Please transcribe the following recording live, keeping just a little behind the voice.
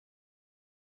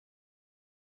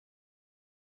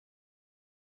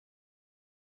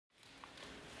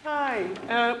Hi,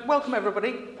 welcome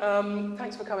everybody.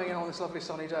 Thanks for coming in on this lovely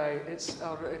sunny day.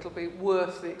 It'll be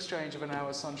worth the exchange of an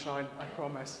hour's sunshine, I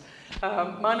promise.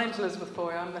 My name's Elizabeth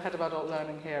Foy. I'm the head of adult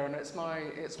learning here, and it's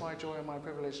my joy and my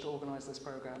privilege to organise this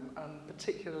programme. I'm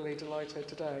particularly delighted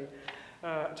today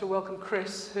to welcome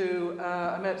Chris, who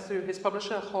I met through his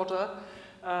publisher, Hodder,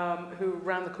 who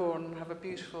ran the corner and have a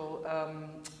beautiful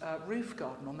roof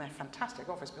garden on their fantastic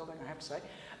office building, I have to say.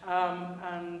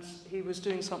 And he was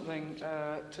doing something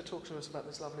to talk to us about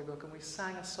this lovely book, and we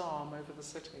sang a psalm over the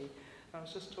city. I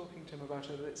was just talking to him about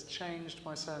it. It's changed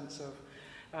my sense of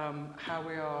how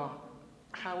we are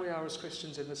as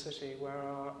Christians in the city, where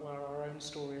our own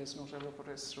story is not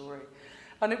everybody's story.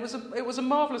 And it was a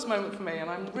marvellous moment for me,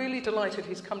 and I'm really delighted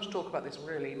he's come to talk about this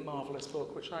really marvellous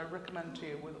book, which I recommend to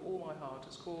you with all my heart.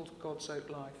 It's called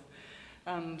God-Soaked Life.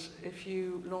 And if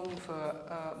you long for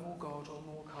more God or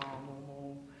more calm or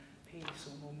more peace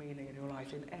or more meaning in your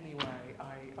life in any way,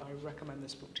 I recommend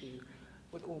this book to you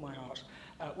with all my heart,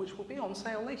 which will be on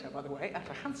sale later, by the way, at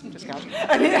a handsome discount.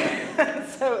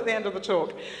 So at the end of the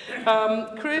talk.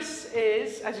 Chris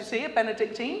is, as you see, a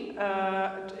Benedictine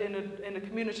in a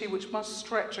community which must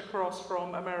stretch across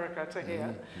from America to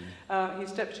here.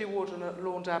 He's Deputy Warden at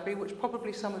Laund Abbey, which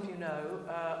probably some of you know,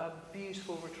 a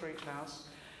beautiful retreat house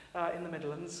in the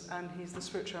Midlands, and he's the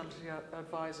spirituality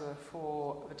advisor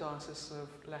for the Diocese of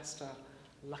Leicester.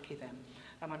 Lucky them.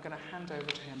 And I'm going to hand over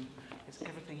to him. It's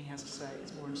everything he has to say.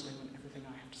 It's more interesting than everything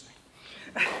I have to say.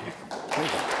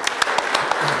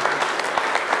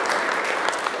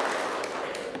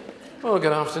 Well,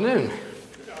 good afternoon.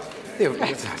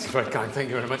 That's very kind. Thank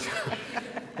you very much.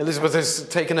 Elizabeth has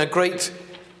taken a great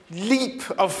leap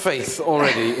of faith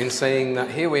already in saying that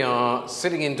here we are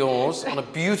sitting indoors on a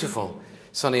beautiful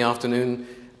sunny afternoon,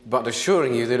 but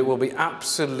assuring you that it will be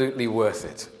absolutely worth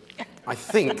it. I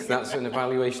think that's an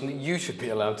evaluation that you should be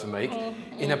allowed to make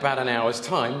in about an hour's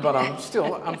time, but I'm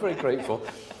very grateful.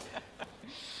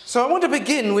 So I want to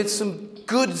begin with some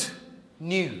good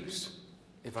news,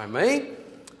 if I may,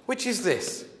 which is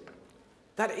this,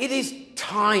 that it is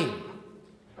time.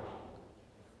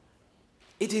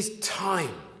 It is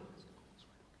time.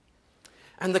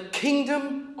 And the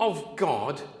kingdom of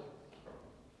God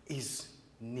is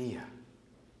near.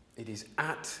 It is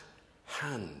at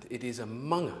hand. It is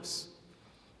among us.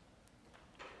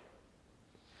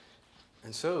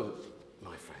 And so,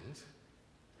 my friends,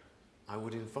 I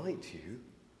would invite you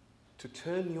to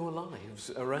turn your lives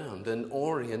around and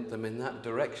orient them in that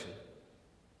direction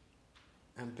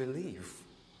and believe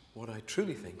what I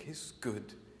truly think is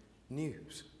good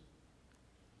news.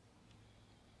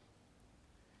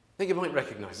 I think you might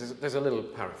recognize there's a little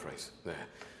paraphrase there.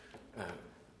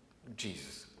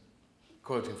 Jesus,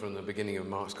 quoting from the beginning of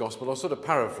Mark's Gospel, or sort of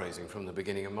paraphrasing from the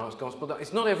beginning of Mark's Gospel, that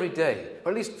it's not every day, or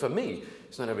at least for me,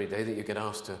 it's not every day that you get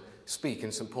asked to speak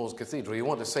in St. Paul's Cathedral. You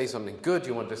want to say something good,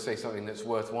 you want to say something that's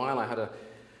worthwhile. I had a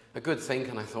good think,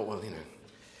 and I thought, well,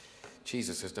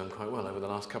 Jesus has done quite well over the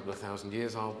last couple of thousand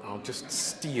years. I'll just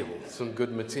steal some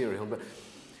good material. But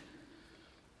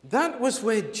that was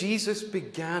where Jesus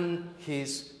began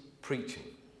his preaching.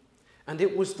 And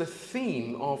it was the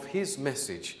theme of his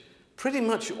message pretty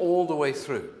much all the way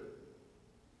through.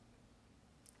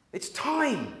 It's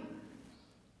time.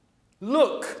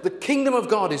 Look, the kingdom of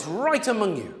God is right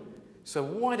among you. So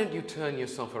why don't you turn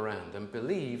yourself around and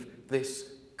believe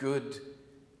this good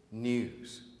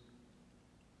news?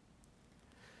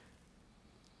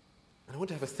 And I want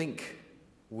to have a think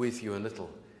with you a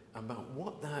little about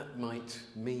what that might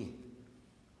mean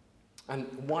and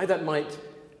why that might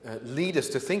lead us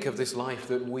to think of this life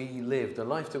that we live, the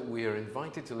life that we are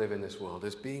invited to live in this world,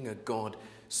 as being a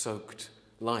God-soaked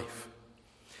life.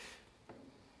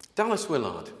 Dallas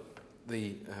Willard,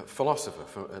 the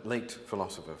late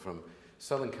philosopher from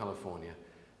Southern California,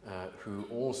 who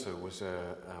also was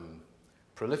a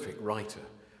prolific writer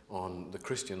on the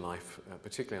Christian life,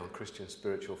 particularly on Christian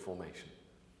spiritual formation.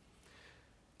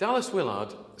 Dallas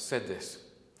Willard said this,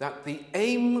 that the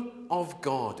aim of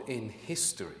God in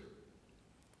history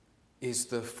is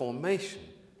the formation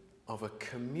of a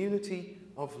community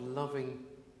of loving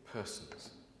persons,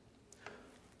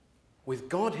 with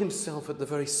God himself at the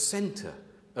very center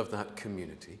of that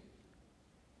community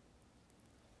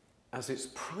as its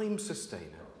prime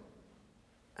sustainer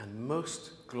and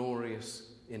most glorious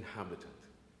inhabitant.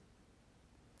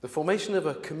 The formation of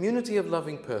a community of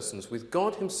loving persons with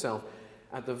God himself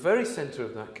at the very center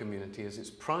of that community as its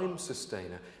prime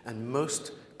sustainer and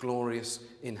most glorious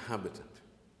inhabitant.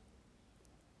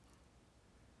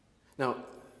 Now,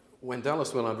 when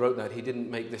Dallas Willard wrote that, he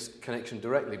didn't make this connection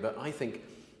directly, but I think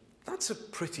that's a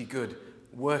pretty good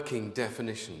working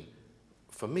definition,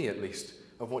 for me at least,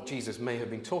 of what Jesus may have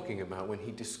been talking about when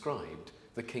he described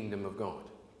the kingdom of God.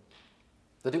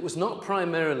 That it was not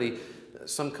primarily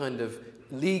some kind of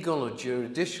legal or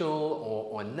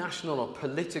judicial or national or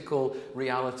political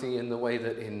reality in the way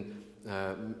that in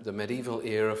the medieval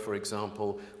era, for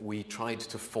example, we tried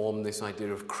to form this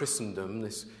idea of Christendom,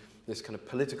 this kind of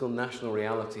political national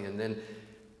reality, and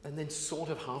then sort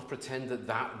of half pretend that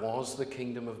that was the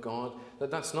kingdom of God.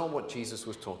 That's not what Jesus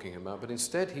was talking about, but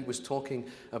instead he was talking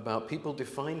about people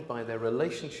defined by their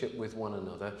relationship with one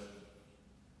another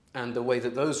and the way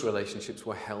that those relationships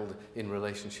were held in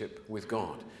relationship with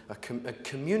God. A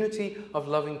community of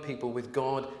loving people with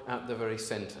God at the very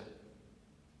center.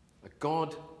 A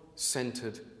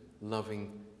God-centered,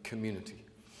 loving community.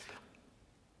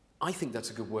 I think that's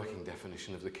a good working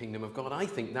definition of the kingdom of God. I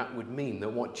think that would mean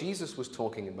that what Jesus was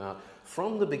talking about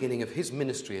from the beginning of his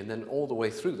ministry and then all the way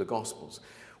through the Gospels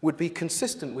would be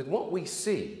consistent with what we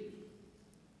see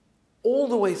all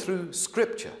the way through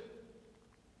Scripture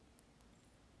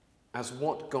as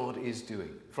what God is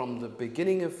doing, from the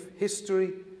beginning of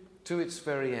history to its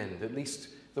very end, at least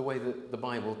the way that the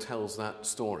Bible tells that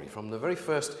story, from the very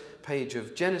first page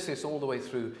of Genesis all the way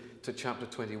through to chapter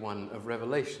 21 of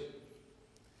Revelation.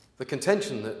 The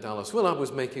contention that Dallas Willard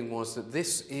was making was that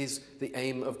this is the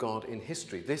aim of God in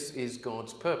history. This is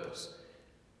God's purpose.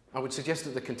 I would suggest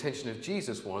that the contention of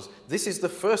Jesus was, this is the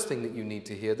first thing that you need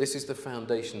to hear. This is the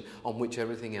foundation on which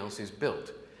everything else is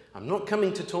built. I'm not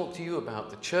coming to talk to you about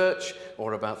the church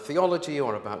or about theology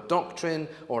or about doctrine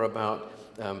or about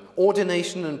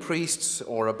ordination and priests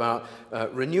or about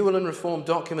renewal and reform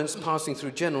documents passing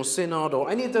through General Synod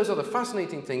or any of those other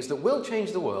fascinating things that will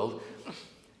change the world.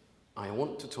 I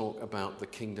want to talk about the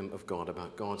kingdom of God,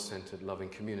 about God-centered, loving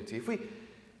community. If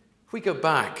we go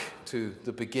back to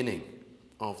the beginning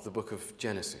of the book of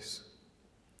Genesis,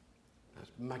 that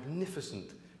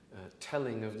magnificent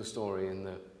telling of the story in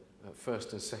the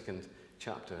first and second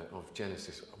chapter of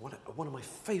Genesis, one of my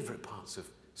favourite parts of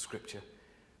Scripture,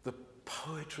 the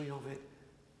poetry of it.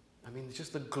 I mean,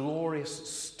 just the glorious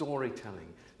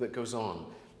storytelling that goes on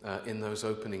in those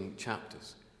opening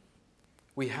chapters.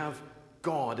 We have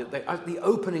God at the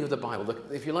opening of the Bible.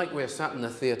 If you like, we're sat in the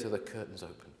theatre, the curtains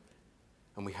open,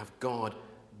 and we have God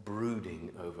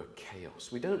brooding over chaos.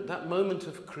 We don't, that moment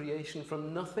of creation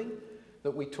from nothing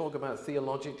that we talk about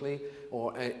theologically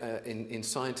or in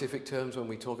scientific terms when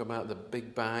we talk about the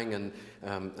Big Bang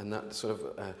and that sort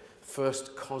of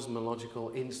first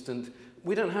cosmological instant.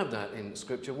 We don't have that in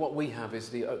Scripture. What we have is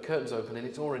the curtains open and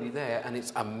it's already there and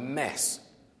it's a mess.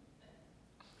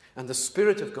 And the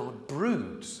Spirit of God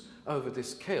broods over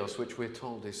this chaos which we're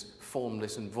told is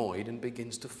formless and void and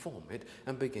begins to form it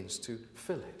and begins to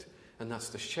fill it. And that's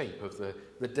the shape of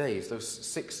the days, those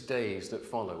 6 days that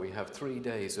follow. We have 3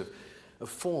 days of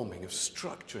forming, of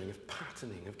structuring, of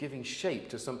patterning, of giving shape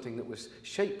to something that was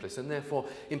shapeless and therefore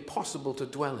impossible to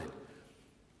dwell in.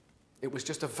 It was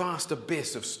just a vast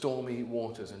abyss of stormy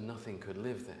waters and nothing could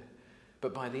live there.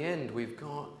 But by the end we've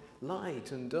got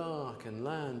light and dark and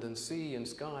land and sea and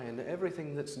sky and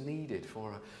everything that's needed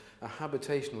for a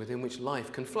habitation within which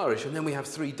life can flourish. And then we have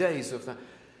 3 days of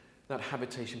that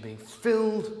habitation being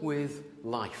filled with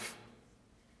life.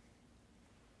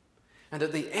 And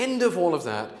at the end of all of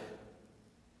that,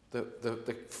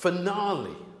 the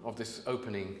finale of this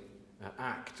opening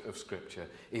act of Scripture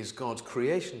is God's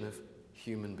creation of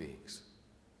human beings.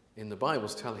 In the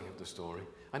Bible's telling of the story,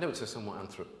 I know it's a somewhat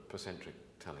anthropocentric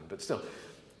telling, but still,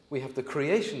 we have the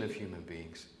creation of human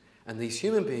beings, and these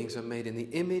human beings are made in the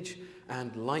image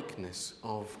and likeness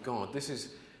of God. This is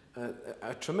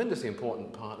a tremendously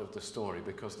important part of the story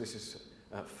because this is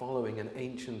following an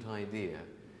ancient idea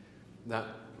that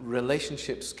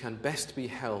relationships can best be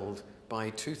held by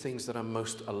 2 things that are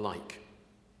most alike.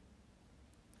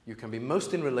 You can be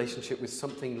most in relationship with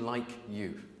something like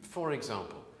you. For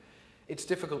example, it's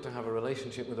difficult to have a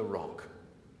relationship with a rock.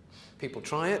 People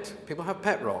try it, people have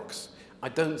pet rocks. I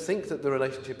don't think that the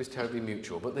relationship is terribly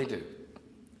mutual, but they do.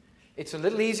 It's a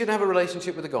little easier to have a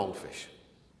relationship with a goldfish.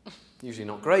 Usually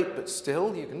not great, but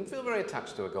still, you can feel very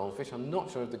attached to a goldfish. I'm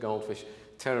not sure if the goldfish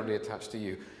terribly attached to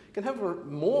you. You can have a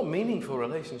more meaningful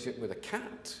relationship with a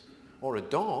cat or a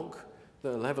dog.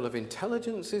 The level of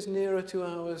intelligence is nearer to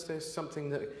ours. There's something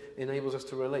that enables us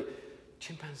to relate.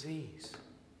 Chimpanzees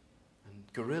and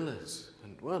gorillas.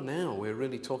 And well, now we're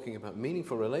really talking about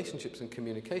meaningful relationships and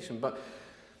communication. But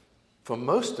for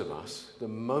most of us, the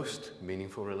most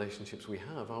meaningful relationships we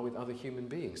have are with other human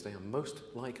beings. They are most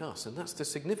like us. And that's the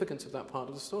significance of that part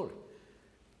of the story.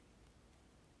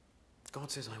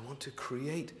 God says, I want to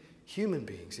create human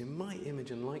beings in my image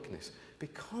and likeness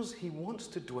because he wants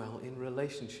to dwell in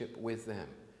relationship with them.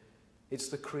 It's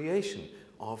the creation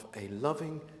of a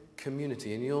loving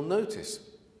community. And you'll notice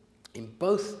in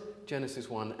both Genesis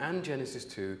 1 and Genesis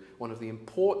 2, one of the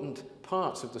important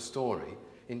parts of the story,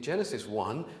 in Genesis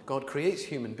 1, God creates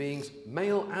human beings,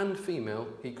 male and female,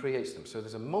 he creates them. So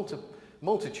there's a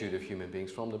multitude of human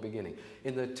beings from the beginning.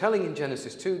 In the telling in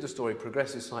Genesis 2, the story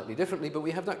progresses slightly differently, but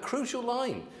we have that crucial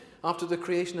line after the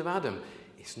creation of Adam.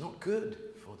 It's not good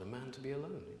for the man to be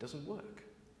alone. It doesn't work.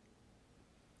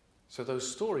 So those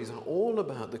stories are all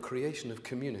about the creation of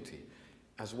community,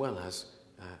 as well as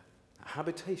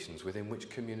habitations within which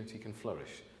community can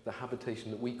flourish. The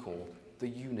habitation that we call the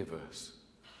universe,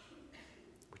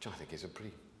 which I think is a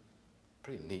pretty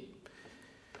neat.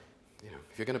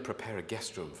 If you're going to prepare a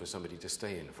guest room for somebody to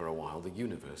stay in for a while, the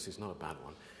universe is not a bad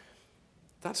one.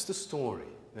 That's the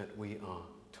story that we are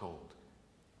told.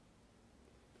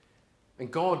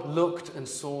 And God looked and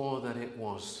saw that it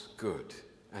was good,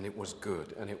 and it was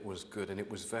good, and it was good, and it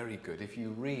was very good. If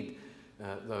you read,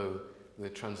 though, the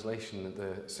translation,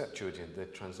 the Septuagint, the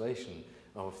translation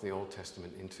of the Old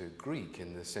Testament into Greek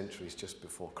in the centuries just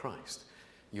before Christ,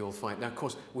 you'll find, now of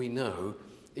course we know,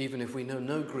 even if we know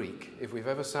no Greek, if we've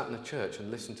ever sat in a church and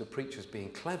listened to preachers being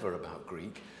clever about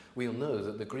Greek, we'll know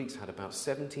that the Greeks had about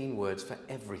 17 words for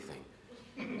everything.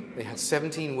 They had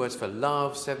 17 words for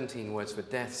love, 17 words for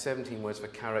death, 17 words for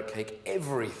carrot cake,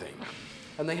 everything.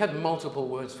 And they had multiple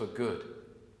words for good.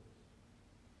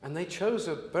 And they chose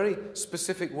a very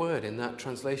specific word in that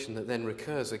translation that then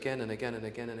recurs again and again and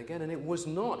again and again. And it was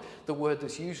not the word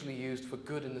that's usually used for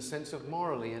good in the sense of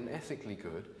morally and ethically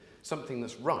good, something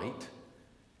that's right.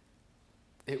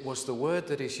 It was the word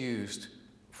that is used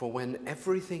for when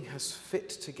everything has fit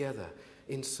together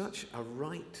in such a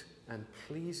right and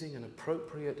pleasing and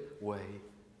appropriate way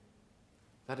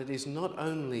that it is not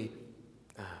only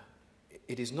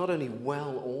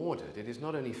well ordered, it is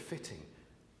not only fitting,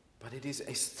 but it is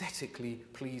aesthetically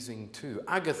pleasing too.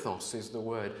 Agathos is the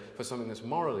word for something that's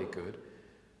morally good,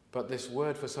 but this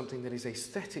word for something that is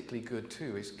aesthetically good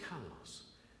too is kalos.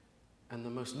 And the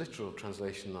most literal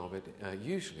translation of it,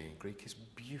 usually in Greek, is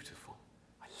beautiful.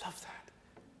 I love that.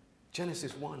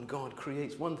 Genesis 1, God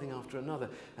creates one thing after another,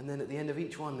 and then at the end of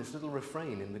each one, this little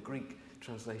refrain in the Greek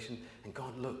translation, and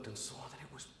God looked and saw that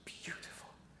it was beautiful,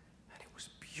 and it was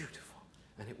beautiful.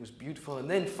 And it was beautiful, and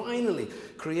then finally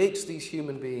creates these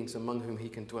human beings among whom he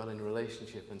can dwell in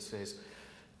relationship and says,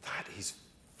 that is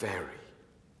very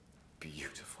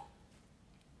beautiful.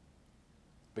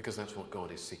 Because that's what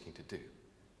God is seeking to do.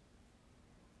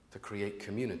 To create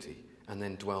community and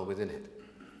then dwell within it.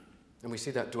 And we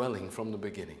see that dwelling from the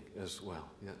beginning as well.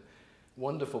 Yeah.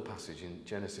 Wonderful passage in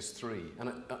Genesis 3. And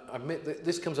I admit that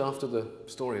this comes after the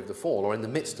story of the fall, or in the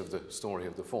midst of the story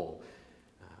of the fall.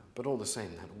 But all the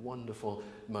same, that wonderful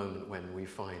moment when we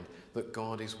find that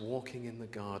God is walking in the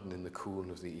garden in the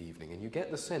cool of the evening. And you get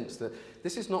the sense that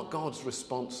this is not God's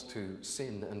response to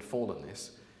sin and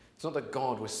fallenness. It's not that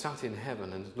God was sat in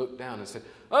heaven and looked down and said,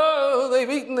 "Oh, they've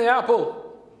eaten the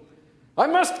apple. I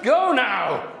must go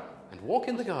now." And walk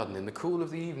in the garden in the cool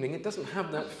of the evening. It doesn't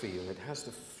have that feel. It has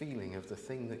the feeling of the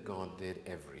thing that God did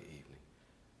every evening.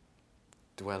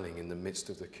 Dwelling in the midst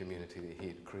of the community that he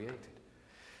had created.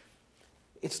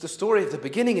 It's the story of the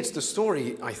beginning. It's the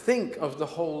story, I think, of the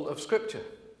whole of Scripture.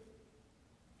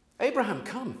 Abraham,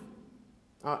 come.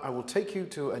 I will take you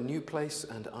to a new place,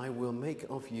 and I will make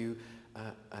of you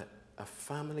a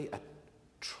family, a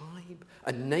tribe,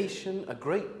 a nation, a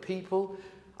great people.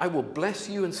 I will bless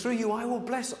you, and through you I will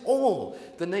bless all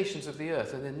the nations of the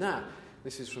earth. And then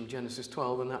this is from Genesis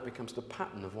 12, and that becomes the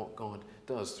pattern of what God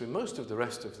does through most of the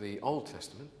rest of the Old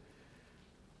Testament.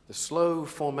 The slow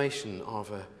formation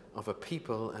of a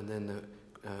people, and then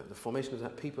the formation of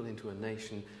that people into a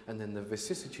nation, and then the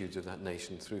vicissitudes of that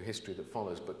nation through history that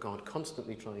follows, but God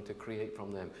constantly trying to create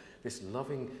from them this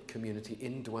loving community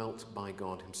indwelt by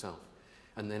God himself.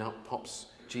 And then up pops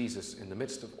Jesus in the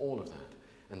midst of all of that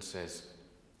and says,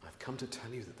 I've come to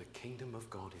tell you that the kingdom of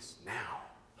God is now.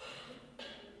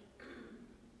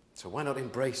 So why not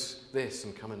embrace this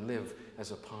and come and live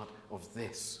as a part of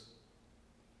this?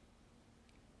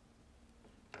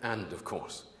 And, of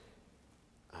course,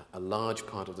 a large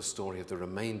part of the story of the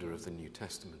remainder of the New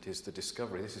Testament is the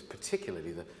discovery. This is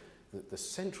particularly the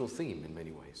central theme in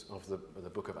many ways of the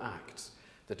book of Acts,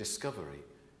 the discovery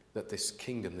that this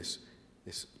kingdom, this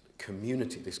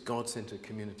community, this God-centered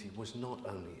community was not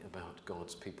only about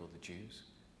God's people, the Jews,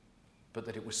 but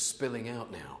that it was spilling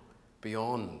out now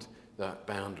beyond that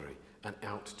boundary and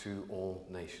out to all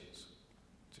nations.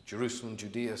 To Jerusalem,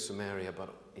 Judea, Samaria,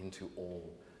 but into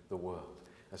all the world,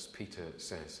 as Peter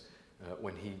says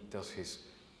when he does his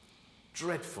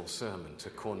dreadful sermon to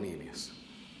Cornelius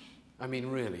I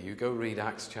mean, really, you go read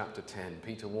Acts chapter 10.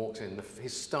 Peter walks in,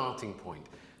 his starting point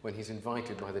when he's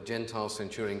invited by the Gentile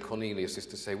centurion Cornelius is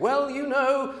to say, well, you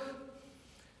know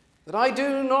that I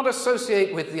do not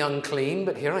associate with the unclean,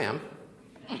 but here I am.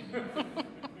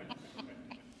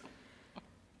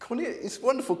 It's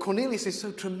wonderful. Cornelius is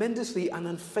so tremendously and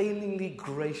unfailingly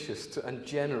gracious and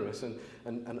generous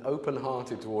and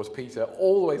open-hearted towards Peter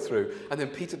all the way through. And then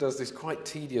Peter does this quite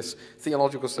tedious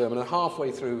theological sermon, and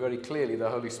halfway through, very clearly, the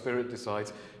Holy Spirit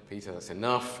decides, Peter, that's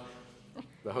enough.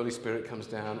 The Holy Spirit comes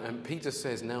down, and Peter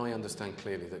says, now I understand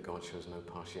clearly that God shows no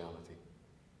partiality.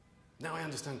 Now I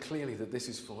understand clearly that this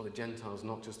is for the Gentiles,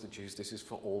 not just the Jews. This is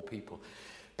for all people.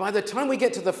 By the time we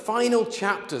get to the final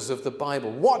chapters of the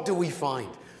Bible, what do we find?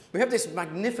 We have this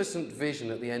magnificent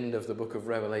vision at the end of the book of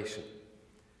Revelation.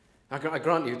 I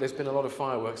grant you, there's been a lot of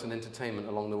fireworks and entertainment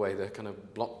along the way, the kind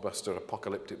of blockbuster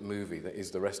apocalyptic movie that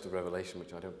is the rest of Revelation,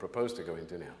 which I don't propose to go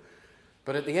into now.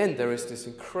 But at the end, there is this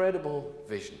incredible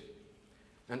vision.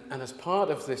 And as part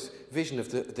of this vision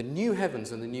of the new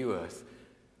heavens and the new earth,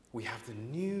 we have the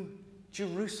new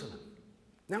Jerusalem.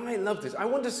 Now, I love this. I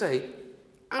want to say,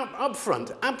 up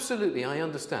front, absolutely, I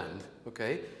understand,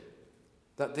 okay,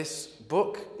 that this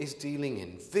book is dealing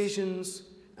in visions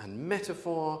and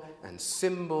metaphor and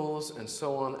symbols and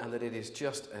so on, and that it is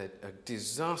just a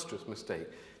disastrous mistake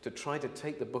to try to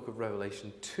take the book of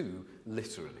Revelation too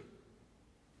literally.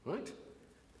 Right?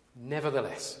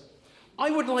 Nevertheless,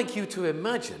 I would like you to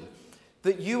imagine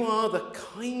that you are the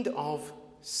kind of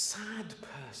sad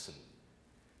person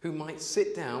who might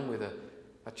sit down with a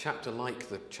chapter like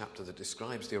the chapter that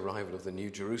describes the arrival of the New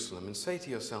Jerusalem and say to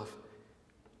yourself,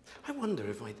 I wonder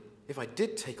if I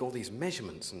did take all these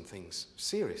measurements and things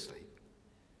seriously.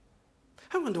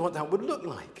 I wonder what that would look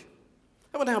like.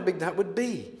 I wonder how big that would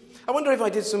be. I wonder if I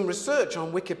did some research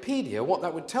on Wikipedia, what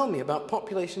that would tell me about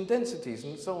population densities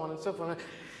and so on and so forth.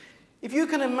 If you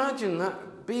can imagine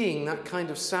that being that kind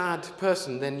of sad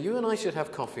person, then you and I should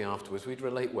have coffee afterwards. We'd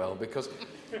relate well, because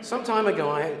some time ago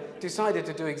I decided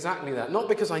to do exactly that. Not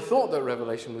because I thought that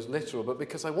Revelation was literal, but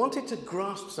because I wanted to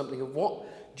grasp something of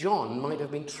what John might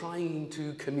have been trying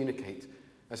to communicate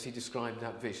as he described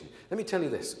that vision. Let me tell you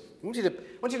this. I want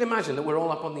you to imagine that we're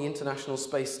all up on the International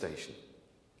Space Station.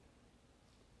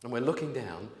 And we're looking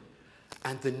down,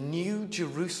 and the New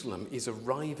Jerusalem is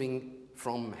arriving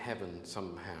from heaven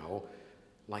somehow,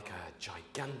 like a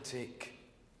gigantic,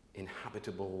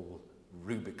 inhabitable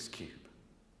Rubik's Cube.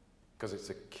 Because it's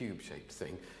a cube-shaped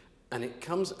thing. And it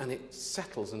comes and it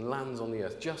settles and lands on the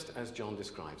earth, just as John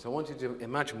describes. I want you to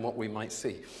imagine what we might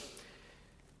see.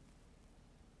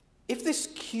 If this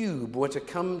cube were to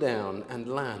come down and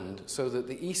land so that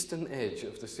the eastern edge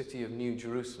of the city of New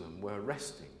Jerusalem were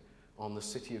resting on the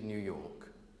city of New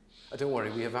York. Don't worry,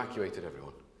 we evacuated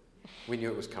everyone. We knew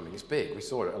it was coming. It's big. We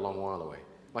saw it a long while away,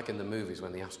 like in the movies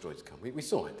when the asteroids come. We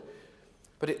saw it.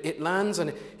 But it lands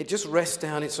and it just rests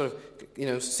down. It sort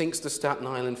of, sinks the Staten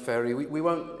Island ferry. We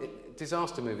won't.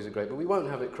 Disaster movies are great, but we won't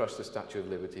have it crush the Statue of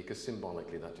Liberty because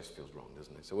symbolically that just feels wrong,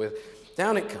 doesn't it? So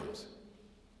down it comes.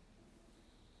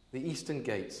 The eastern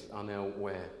gates are now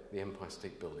where the Empire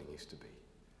State Building used to be.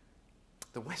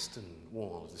 The western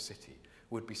wall of the city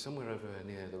would be somewhere over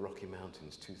near the Rocky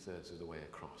Mountains, 2/3 of the way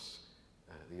across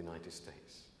the United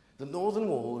States. The northern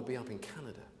wall would be up in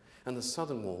Canada, and the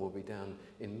southern wall would be down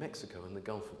in Mexico and the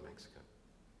Gulf of Mexico.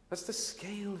 That's the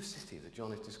scale of city that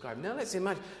John is describing. Now let's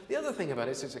imagine, the other thing about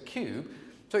it is it's a cube,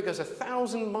 so it goes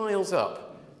 1,000 miles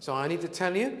up. So I need to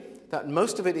tell you that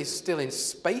most of it is still in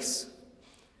space.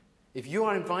 If you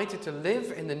are invited to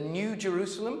live in the New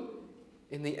Jerusalem,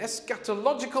 in the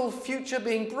eschatological future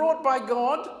being brought by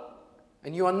God,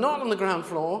 and you are not on the ground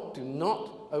floor, do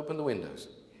not open the windows.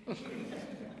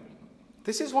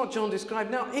 This is what John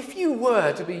described. Now, if you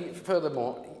were to be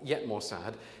furthermore, yet more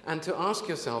sad, and to ask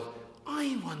yourself,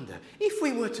 I wonder, if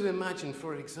we were to imagine,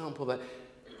 for example,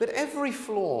 that every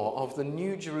floor of the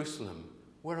New Jerusalem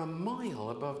were a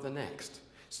mile above the next.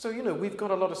 So, we've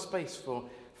got a lot of space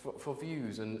for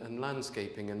views and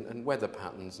landscaping and weather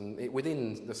patterns and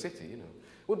within the city,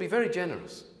 We'd be very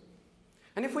generous.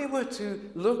 And if we were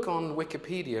to look on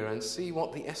Wikipedia and see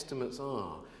what the estimates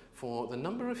are for the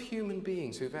number of human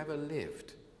beings who've ever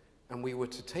lived, and we were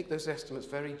to take those estimates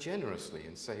very generously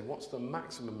and say, what's the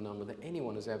maximum number that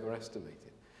anyone has ever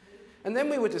estimated? And then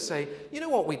we were to say,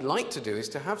 what we'd like to do is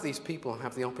to have these people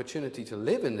have the opportunity to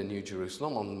live in the New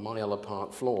Jerusalem on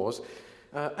mile-apart floors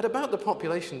at about the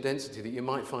population density that you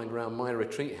might find around my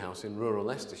retreat house in rural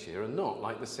Leicestershire, and not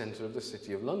like the centre of the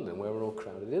city of London where we're all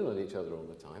crowded in on each other all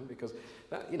the time, because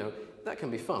that can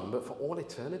be fun, but for all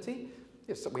eternity,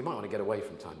 yes, we might want to get away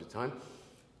from time to time.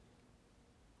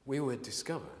 We would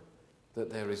discover that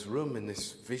there is room in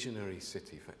this visionary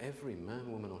city for every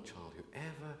man, woman, or child who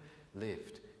ever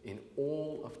lived in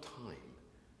all of time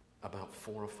about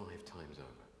 4 or 5 times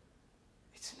over.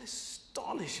 It's an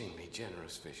astonishingly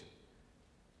generous vision.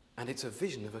 And it's a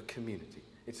vision of a community.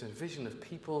 It's a vision of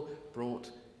people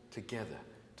brought together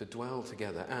to dwell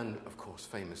together. And, of course,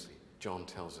 famously, John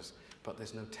tells us, but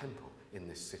there's no temple in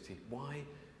this city. Why?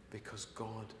 Because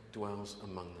God dwells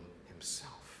among them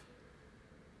himself.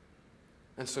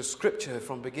 And so Scripture,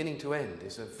 from beginning to end,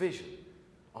 is a vision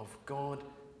of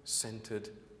God-centered,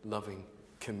 loving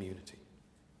community.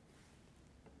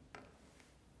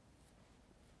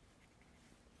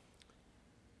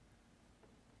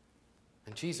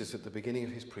 And Jesus, at the beginning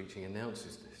of his preaching,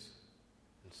 announces this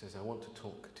and says, I want to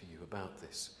talk to you about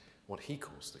this, what he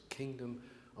calls the kingdom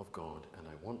of God. And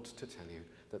I want to tell you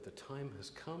that the time has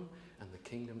come and the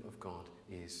kingdom of God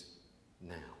is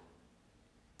now.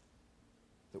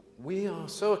 That we are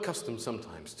so accustomed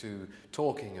sometimes to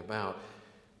talking about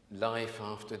life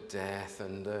after death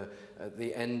and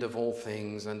the end of all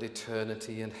things and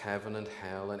eternity and heaven and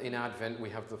hell. And in Advent we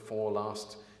have the 4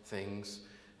 last things,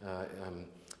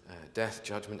 death,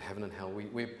 judgment, heaven and hell.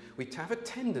 We have a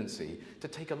tendency to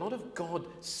take a lot of God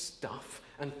stuff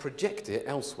and project it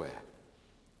elsewhere.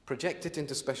 Project it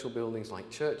into special buildings like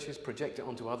churches, project it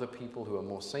onto other people who are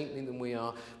more saintly than we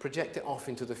are, project it off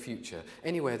into the future,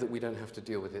 anywhere that we don't have to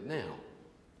deal with it now.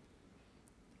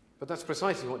 But that's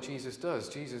precisely what Jesus does.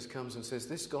 Jesus comes and says,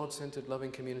 this God-centered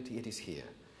loving community, it is here.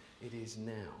 It is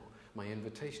now. My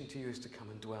invitation to you is to come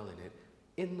and dwell in it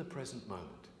in the present moment.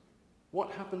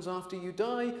 What happens after you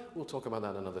die? We'll talk about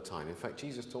that another time. In fact,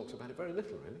 Jesus talks about it very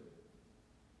little, really,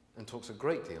 and talks a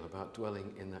great deal about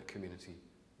dwelling in that community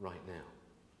right now,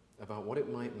 about what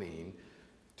it might mean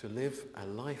to live a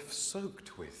life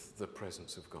soaked with the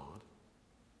presence of God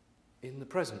in the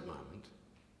present moment,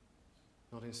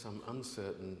 not in some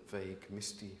uncertain, vague,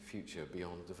 misty future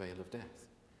beyond the veil of death.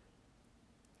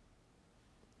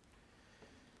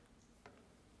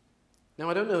 Now,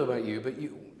 I don't know about you, but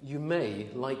you may,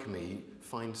 like me,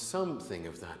 find something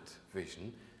of that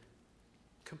vision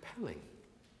compelling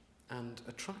and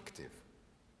attractive.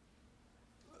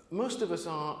 Most of us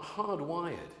are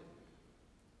hardwired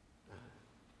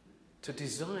to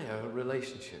desire a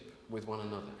relationship with one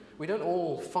another. We don't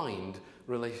all find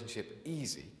relationship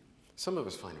easy. Some of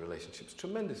us find relationships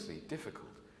tremendously difficult.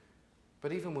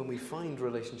 But even when we find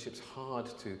relationships hard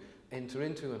to enter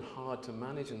into and hard to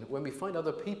manage, and when we find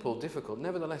other people difficult,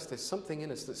 nevertheless there's something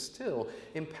in us that still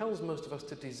impels most of us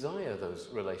to desire those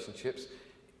relationships,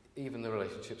 even the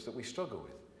relationships that we struggle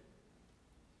with.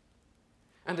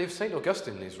 And if St.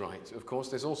 Augustine is right, of course,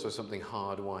 there's also something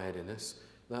hardwired in us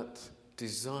that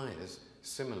desires,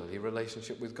 similarly,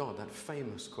 relationship with God. That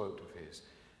famous quote of his,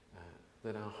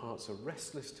 that our hearts are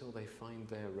restless till they find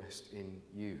their rest in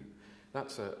you.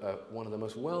 That's one of the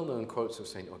most well-known quotes of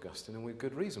St. Augustine, and with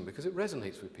good reason, because it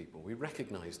resonates with people. We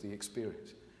recognize the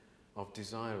experience of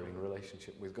desiring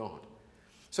relationship with God.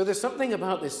 So there's something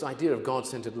about this idea of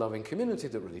God-centered loving community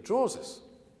that really draws us.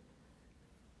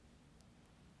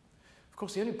 Of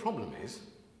course, the only problem is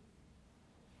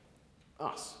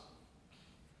us.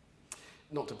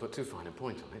 Not to put too fine a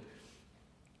point on it.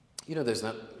 You know, there's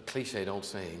that cliched old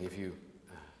saying, if you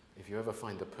ever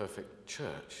find the perfect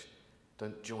church,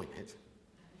 don't join it,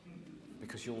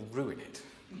 because you'll ruin it.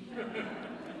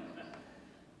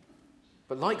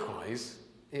 But likewise,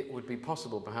 it would be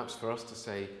possible perhaps for us to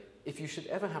say, if you should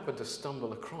ever happen to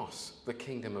stumble across the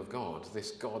kingdom of God,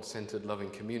 this God-centered loving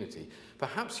community,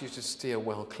 perhaps you should steer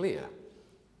well clear.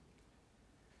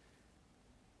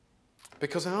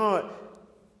 Because our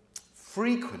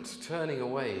frequent turning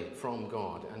away from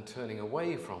God and turning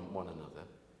away from one another,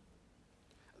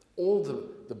 all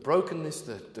the brokenness,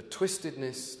 the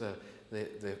twistedness,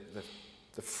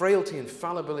 the frailty and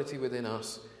fallibility within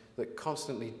us that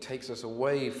constantly takes us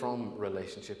away from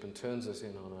relationship and turns us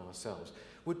in on ourselves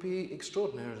would be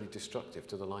extraordinarily destructive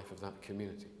to the life of that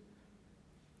community.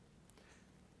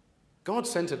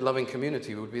 God-centered loving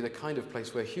community would be the kind of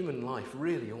place where human life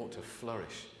really ought to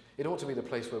flourish. It ought to be the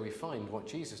place where we find what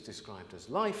Jesus described as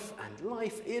life, and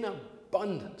life in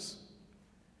abundance.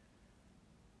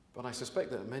 But I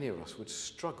suspect that many of us would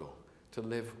struggle to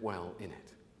live well in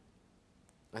it.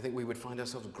 I think we would find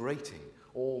ourselves grating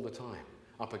all the time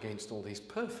up against all these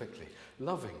perfectly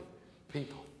loving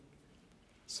people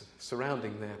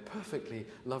surrounding their perfectly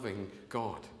loving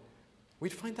God.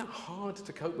 We'd find that hard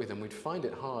to cope with, and we'd find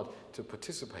it hard to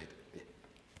participate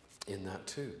in that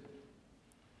too.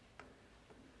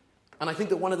 And I think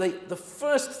that one of the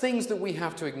first things that we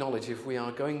have to acknowledge if we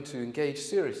are going to engage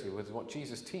seriously with what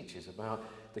Jesus teaches about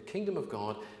the kingdom of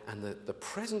God and the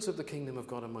presence of the kingdom of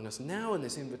God among us now, and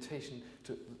this invitation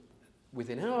to,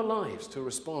 within our lives, to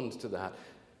respond to that.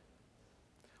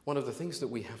 One of the things that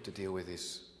we have to deal with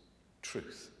is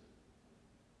truth,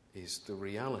 is the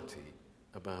reality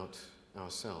about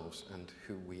ourselves and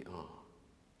who we are.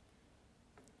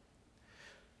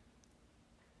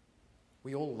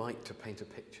 We all like to paint a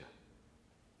picture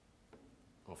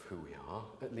of who we are,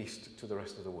 at least to the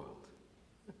rest of the world,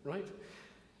 right?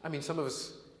 I mean, some of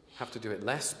us have to do it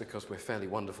less because we're fairly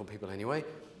wonderful people anyway,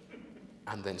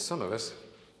 and then some of us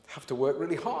have to work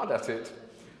really hard at it.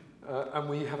 And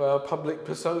we have our public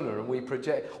persona, and we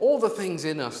project all the things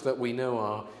in us that we know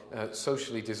are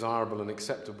socially desirable and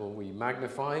acceptable. We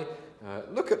magnify.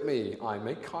 Look at me, I'm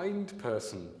a kind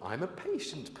person. I'm a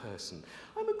patient person.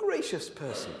 I'm a gracious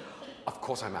person. Of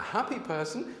course, I'm a happy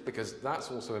person, because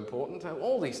that's also important.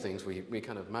 All these things we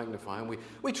kind of magnify, and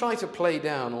we try to play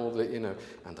down all the,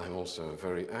 and I'm also a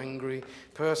very angry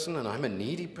person, and I'm a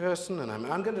needy person, and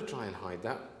I'm going to try and hide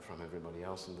that from everybody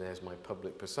else, and there's my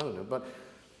public persona. But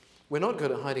we're not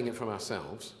good at hiding it from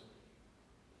ourselves.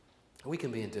 We can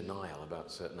be in denial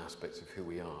about certain aspects of who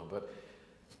we are, but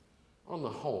on the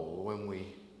whole, when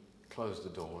we close the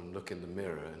door and look in the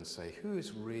mirror and say, who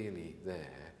is really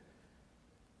there?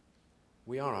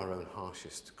 We are our own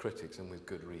harshest critics, and with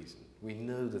good reason. We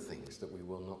know the things that we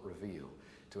will not reveal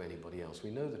to anybody else. We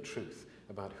know the truth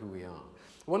about who we are.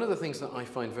 One of the things that I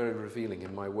find very revealing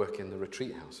in my work in the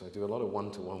retreat house, I do a lot of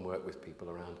one-to-one work with people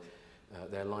around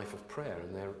their life of prayer,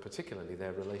 and particularly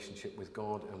their relationship with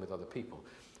God and with other people.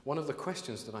 One of the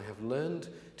questions that I have learned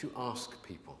to ask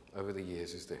people over the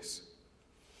years is this: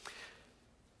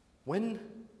 when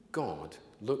God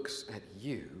looks at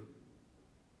you,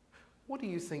 what do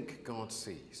you think God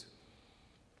sees?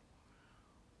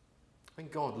 When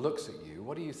God looks at you,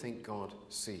 what do you think God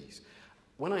sees?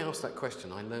 When I ask that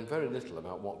question, I learn very little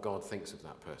about what God thinks of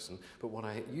that person, but what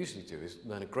I usually do is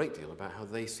learn a great deal about how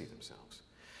they see themselves.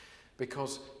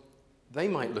 Because they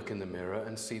might look in the mirror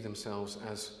and see themselves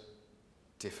as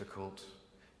difficult,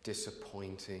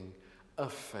 disappointing, a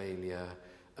failure,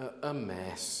 a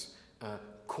mess,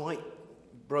 quite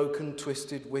broken,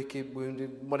 twisted, wicked, wounded,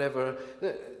 whatever.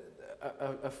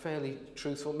 A fairly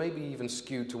truthful, maybe even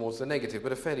skewed towards the negative,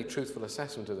 but a fairly truthful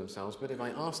assessment of themselves. But if I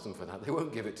ask them for that, they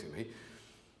won't give it to me.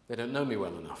 They don't know me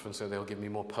well enough, and so they'll give me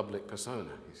more public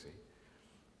persona, you see.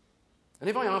 And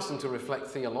if I ask them to reflect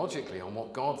theologically on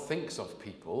what God thinks of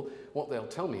people, what they'll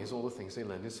tell me is all the things they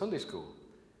learned in Sunday school.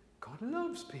 God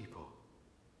loves people.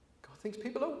 God thinks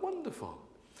people are wonderful.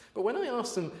 But when I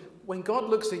ask them, when God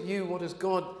looks at you, what does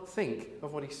God think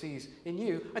of what he sees in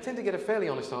you? I tend to get a fairly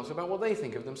honest answer about what they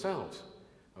think of themselves.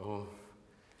 Oh,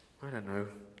 I don't know.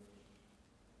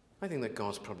 I think that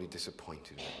God's probably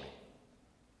disappointed with me.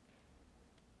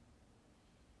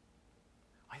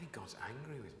 I think God's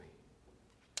angry with me.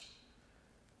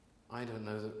 I don't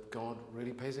know that God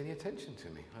really pays any attention to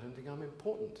me. I don't think I'm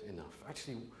important enough.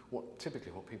 Actually,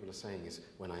 typically what people are saying is,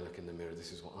 when I look in the mirror,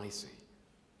 this is what I see.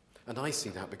 And I see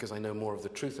that because I know more of the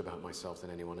truth about myself than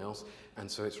anyone else, and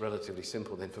so it's relatively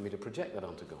simple then for me to project that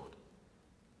onto God.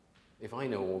 If I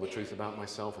know all the truth about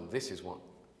myself, and this is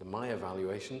my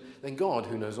evaluation, then God,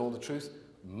 who knows all the truth,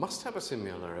 must have a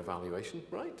similar evaluation,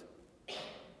 right?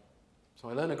 So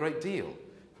I learn a great deal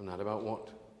from that about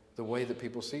the way that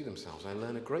people see themselves. I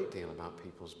learn a great deal about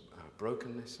people's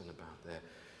brokenness and about their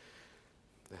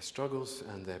struggles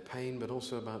and their pain, but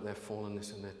also about their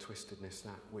fallenness and their twistedness,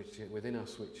 that which within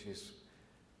us, which is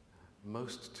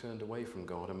most turned away from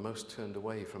God and most turned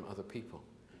away from other people.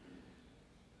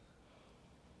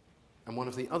 And one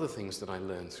of the other things that I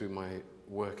learned through my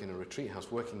work in a retreat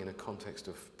house, working in a context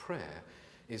of prayer,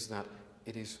 is that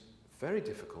it is very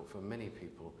difficult for many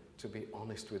people to be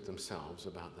honest with themselves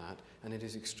about that, and it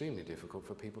is extremely difficult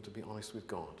for people to be honest with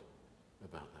God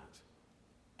about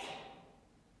that.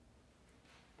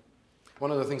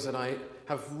 One of the things that I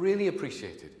have really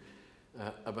appreciated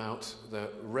about the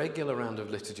regular round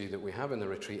of liturgy that we have in the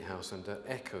retreat house, and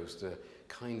echoes the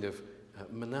kind of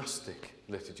monastic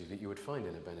liturgy that you would find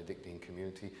in a Benedictine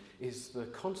community, is the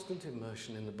constant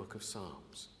immersion in the book of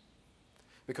Psalms.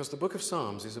 Because the book of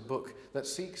Psalms is a book that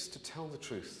seeks to tell the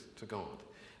truth to God.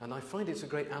 And I find it's a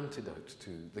great antidote to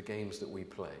the games that we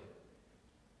play.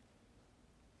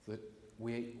 That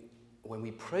when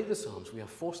we pray the Psalms, we are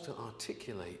forced to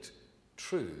articulate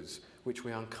truths which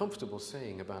we are uncomfortable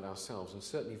saying about ourselves, and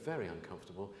certainly very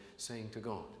uncomfortable saying to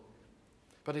God.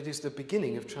 But it is the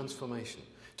beginning of transformation.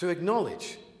 To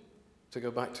acknowledge, to go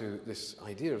back to this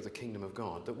idea of the kingdom of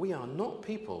God, that we are not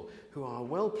people who are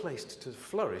well placed to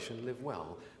flourish and live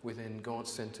well within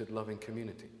God-centered, loving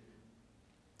community.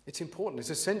 It's important, it's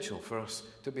essential for us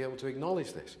to be able to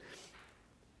acknowledge this.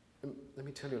 Let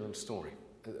me tell you a little story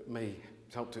that may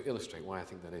help to illustrate why I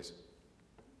think that is.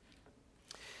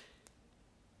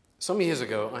 Some years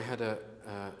ago,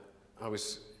 I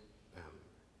was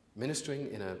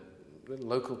ministering in a little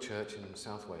local church in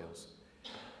South Wales.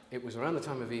 It was around the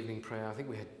time of evening prayer. I think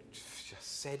we had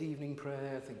just said evening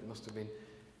prayer. I think it must have been.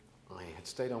 I had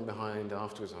stayed on behind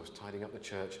afterwards. I was tidying up the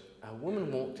church. A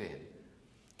woman walked in,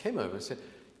 came over and said,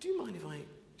 "Do you mind if I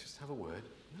just have a word?"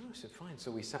 No, I said, "Fine."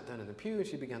 So we sat down in the pew and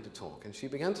she began to talk. And she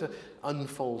began to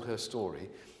unfold her story.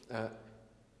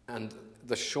 And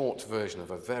the short version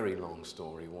of a very long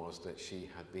story was that she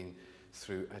had been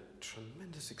through a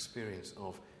tremendous experience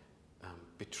of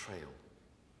betrayal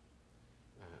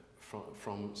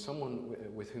from someone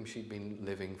with whom she'd been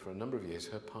living for a number of years,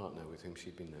 her partner with whom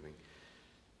she'd been living,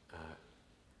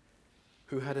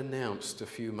 who had announced a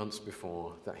few months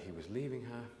before that he was leaving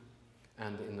her,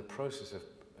 and in the process of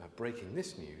breaking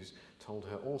this news, told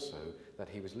her also that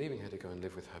he was leaving her to go and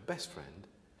live with her best friend,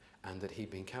 and that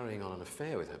he'd been carrying on an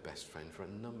affair with her best friend for a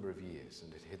number of years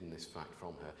and had hidden this fact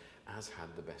from her, as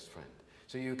had the best friend.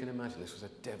 So you can imagine this was a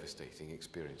devastating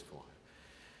experience for her.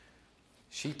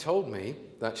 She told me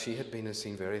that she had been and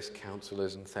seen various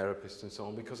counsellors and therapists and so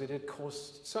on because it had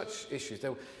caused such issues.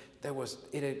 It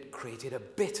had created a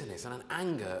bitterness and an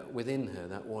anger within her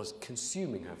that was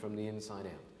consuming her from the inside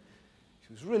out.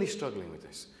 She was really struggling with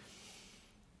this.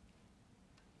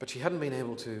 But she hadn't been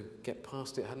able to get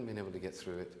past it, hadn't been able to get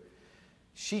through it.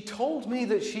 She told me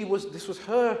that this was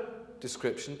her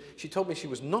description, she told me she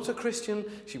was not a Christian,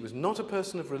 she was not a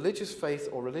person of religious faith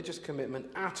or religious commitment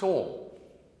at all.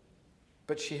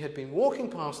 But she had been walking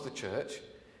past the church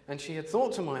and she had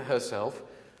thought to herself,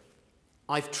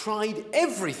 "I've tried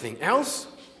everything else.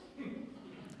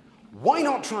 Why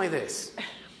not try this?"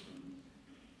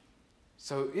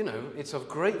 So, it's of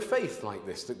great faith like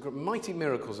this that mighty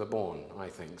miracles are born, I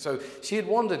think. So she had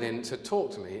wandered in to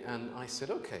talk to me, and I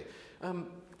said, "Okay,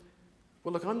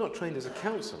 well, look, I'm not trained as a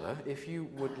counsellor. If you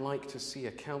would like to see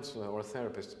a counsellor or a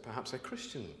therapist, perhaps a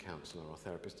Christian counsellor or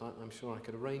therapist, I'm sure I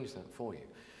could arrange that for you."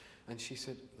 And she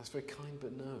said, "That's very kind,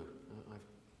 but no. I've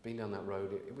been down that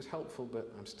road. It was helpful,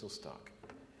 but I'm still stuck."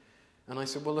 And I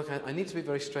said, "Well, look, I need to be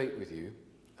very straight with you.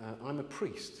 I'm a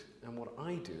priest, and what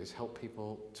I do is help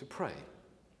people to pray.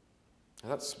 Now,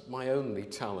 that's my only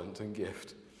talent and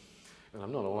gift. And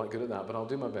I'm not all that good at that, but I'll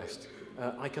do my best.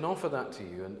 I can offer that to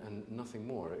you and nothing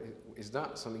more. Is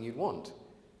that something you'd want?"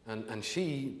 And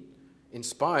she,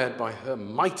 inspired by her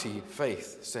mighty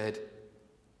faith, said,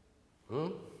 "Huh?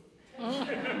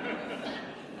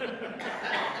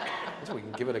 So we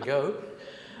can give it a go.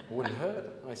 It wouldn't hurt."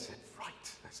 I said,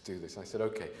 "Right, let's do this." I said,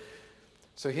 "Okay."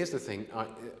 So here's the thing. I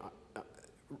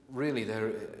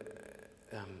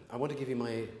want to give you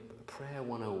my prayer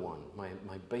 101,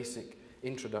 my basic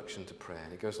introduction to prayer.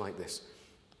 And it goes like this.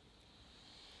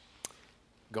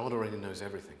 God already knows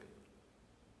everything.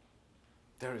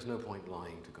 There is no point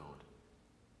lying to God.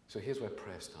 So here's where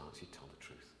prayer starts. You tell the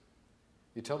truth.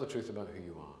 You tell the truth about who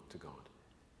you are to God.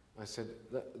 I said,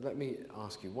 let me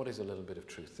ask you, what is a little bit of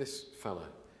truth? This fella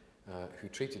who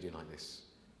treated you like this,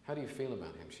 how do you feel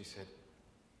about him? She said,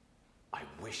 "I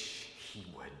wish he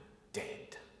were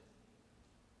dead."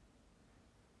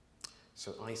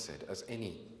 So I said, as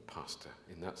any pastor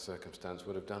in that circumstance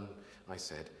would have done, I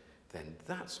said, "Then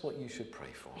that's what you should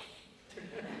pray for."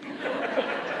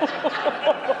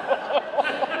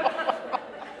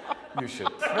 You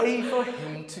should pray for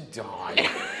him to die.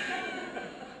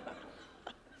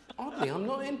 Oddly, I'm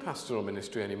not in pastoral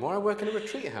ministry anymore. I work in a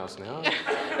retreat house now.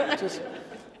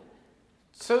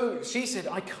 So she said,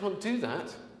 "I can't do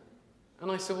that."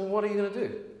 And I said, "Well, what are you going to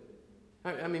do?"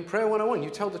 I mean, prayer 101,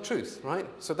 you tell the truth, right?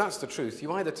 So that's the truth.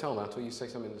 You either tell that or you say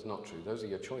something that's not true. Those are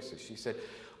your choices. She said,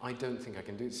 "I don't think I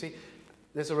can do it." See,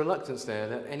 there's a reluctance there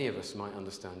that any of us might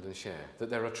understand and share,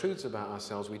 that there are truths about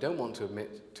ourselves we don't want to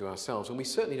admit to ourselves, and we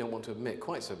certainly don't want to admit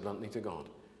quite so bluntly to God.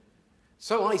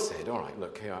 So I said, "All right,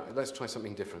 look, here, let's try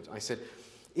something different." I said,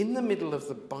 in the middle of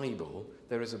the Bible,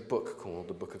 there is a book called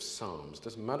the Book of Psalms.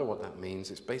 Doesn't matter what that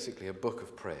means. It's basically a book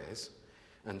of prayers,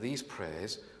 and these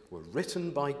prayers were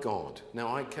written by God. Now,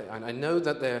 I know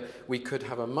that we could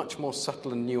have a much more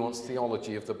subtle and nuanced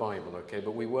theology of the Bible, okay,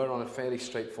 but we were on a fairly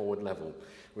straightforward level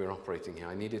we were operating here.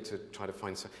 I needed to try to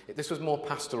find some... This was more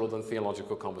pastoral than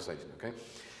theological conversation, okay?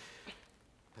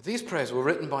 These prayers were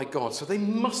written by God, so they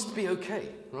must be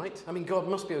okay, right? I mean, God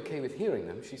must be okay with hearing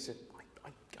them. She said,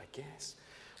 I guess.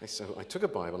 So I took a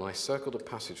Bible and I circled a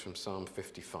passage from Psalm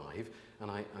 55,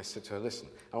 and I said to her, "Listen,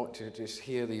 I want to just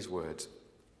hear these words.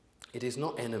 It is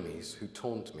not enemies who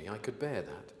taunt me. I could bear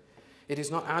that. It is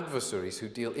not adversaries who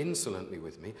deal insolently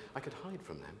with me. I could hide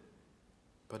from them.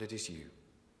 But it is you,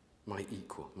 my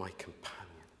equal, my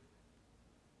companion,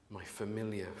 my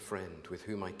familiar friend with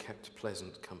whom I kept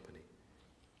pleasant company.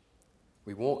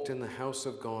 We walked in the house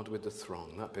of God with the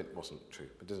throng. That bit wasn't true,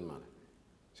 but it doesn't matter.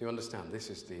 So you understand, this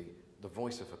is the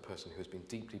voice of a person who has been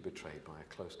deeply betrayed by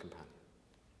a close companion.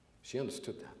 She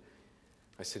understood that.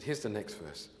 I said, here's the next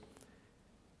verse.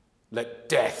 Let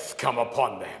death come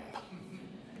upon them.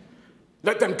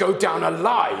 Let them go down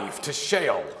alive to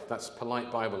Sheol. That's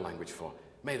polite Bible language for,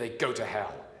 may they go to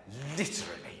hell,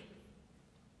 literally.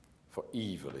 For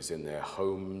evil is in their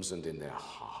homes and in their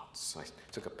hearts. I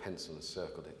took a pencil and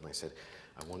circled it, and I said,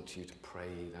 I want you to pray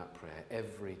that prayer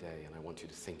every day, and I want you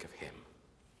to think of him.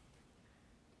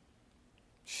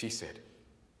 She said,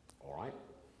 all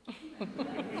right.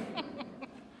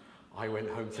 I went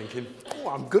home thinking, oh,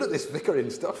 I'm good at this vicaring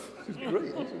stuff. It's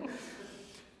great.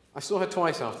 I saw her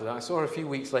twice after that. I saw her a few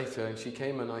weeks later, and she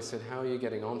came and I said, how are you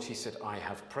getting on? She said, I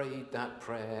have prayed that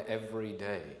prayer every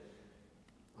day.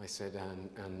 I said,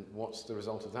 and what's the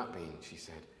result of that been? She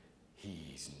said,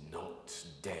 he's not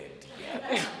dead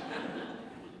yet.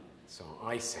 So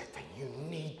I said, then you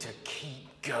need to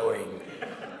keep going.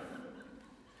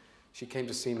 She came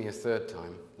to see me a third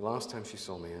time, the last time she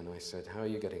saw me, and I said, how are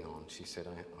you getting on? She said,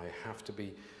 I have to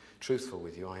be truthful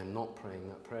with you. I am not praying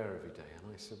that prayer every day.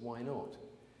 And I said, why not?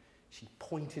 She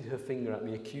pointed her finger at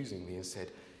me, accusing me, and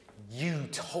said, you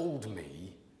told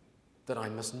me that I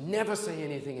must never say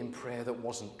anything in prayer that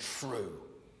wasn't true.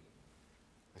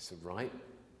 I said, right.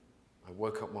 I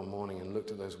woke up one morning and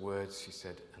looked at those words, she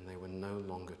said, and they were no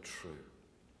longer true.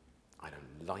 I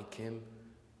don't like him.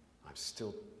 I'm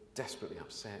still desperately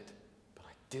upset, but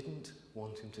I didn't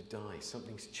want him to die.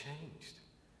 Something's changed.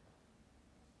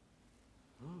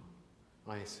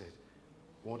 Oh, I said,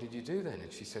 what did you do then?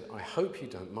 And she said, I hope you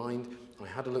don't mind. I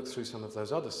had a look through some of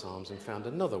those other psalms and found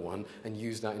another one and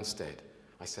used that instead.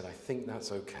 I said, I think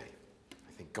that's okay.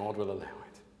 I think God will allow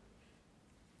it.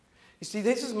 You see,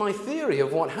 this is my theory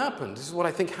of what happened. This is what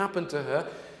I think happened to her.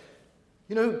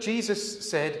 You know, Jesus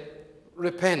said,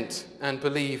 repent and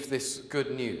believe this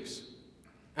good news.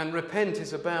 And repent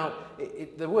is about,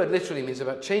 the word literally means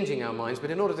about changing our minds, but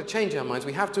in order to change our minds,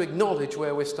 we have to acknowledge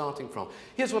where we're starting from.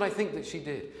 Here's what I think that she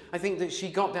did. I think that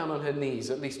she got down on her knees,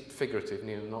 at least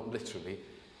figuratively, not literally,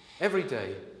 every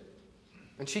day.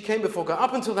 And she came before God.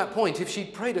 Up until that point, if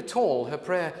she'd prayed at all, her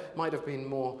prayer might have been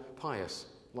more pious,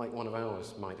 like one of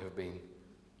ours might have been.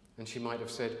 And she might have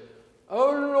said,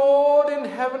 O Lord in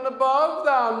heaven above,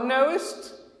 thou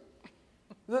knowest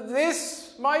that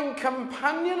this, my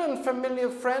companion and familiar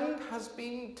friend, has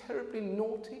been terribly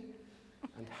naughty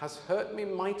and has hurt me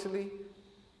mightily,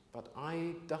 but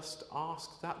I dost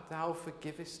ask that thou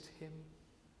forgivest him,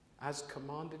 as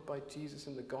commanded by Jesus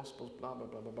in the Gospels, blah, blah,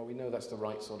 blah, blah, blah. We know that's the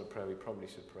right sort of prayer. We probably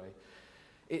should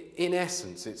pray. In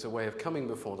essence, it's a way of coming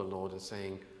before the Lord and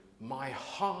saying, my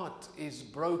heart is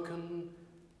broken,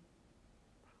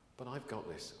 but I've got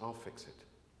this. I'll fix it.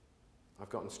 I've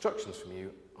got instructions from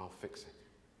you. I'll fix it.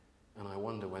 And I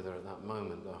wonder whether at that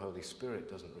moment the Holy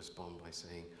Spirit doesn't respond by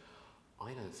saying,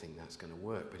 I don't think that's going to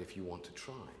work, but if you want to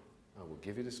try, I will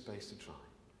give you the space to try.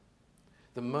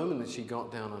 The moment that she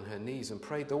got down on her knees and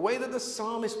prayed the way that the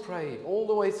psalmist prayed all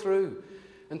the way through,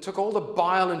 and took all the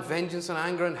bile and vengeance and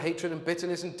anger and hatred and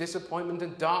bitterness and disappointment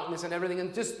and darkness and everything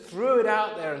and just threw it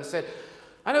out there and said,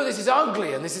 I know this is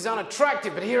ugly and this is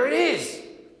unattractive, but here it is.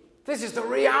 This is the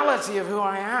reality of who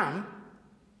I am.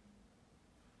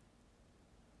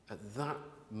 At that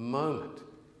moment,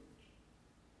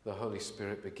 the Holy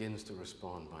Spirit begins to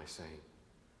respond by saying,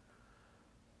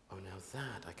 oh, now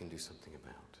that I can do something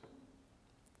about.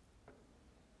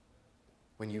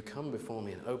 When you come before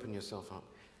me and open yourself up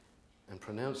and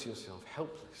pronounce yourself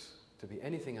helpless to be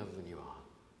anything other than you are,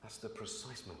 that's the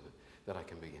precise moment that I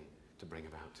can begin to bring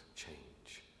about change.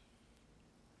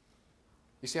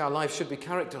 You see, our lives should be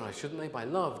characterized, shouldn't they, by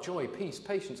love, joy, peace,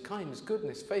 patience, kindness,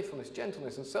 goodness, faithfulness,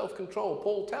 gentleness, and self-control.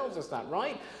 Paul tells us that,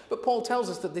 right? But Paul tells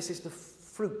us that this is the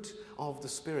fruit of the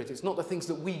Spirit. It's not the things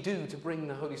that we do to bring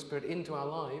the Holy Spirit into our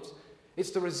lives.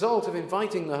 It's the result of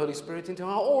inviting the Holy Spirit into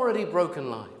our already broken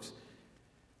lives.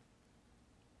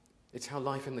 It's how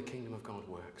life in the kingdom of God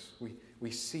works.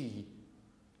 We see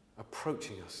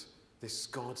approaching us this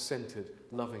God-centered,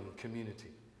 loving community.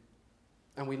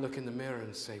 And we look in the mirror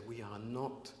and say, we are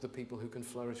not the people who can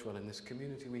flourish well in this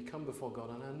community. We come before God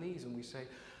on our knees and we say,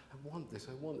 I want this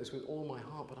with all my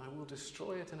heart, but I will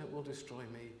destroy it and it will destroy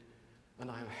me. And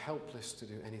I am helpless to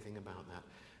do anything about that.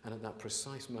 And at that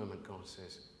precise moment, God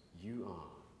says, you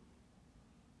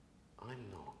are.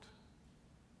 I'm not.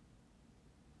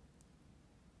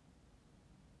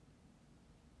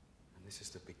 And This is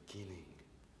the beginning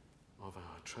of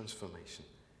our transformation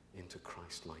into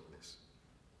Christ-likeness.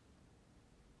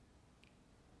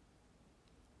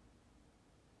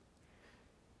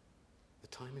 The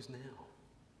time is now,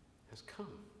 has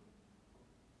come.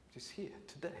 It is here,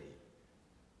 today,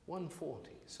 1:40,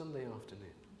 Sunday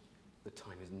afternoon. The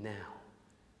time is now.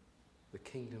 The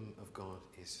kingdom of God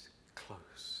is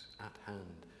close, at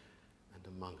hand,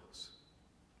 and among us.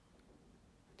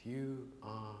 And you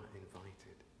are invited.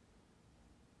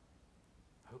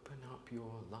 Open up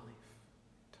your life.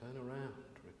 Turn around,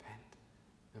 repent,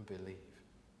 and believe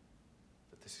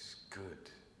that this is good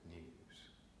news.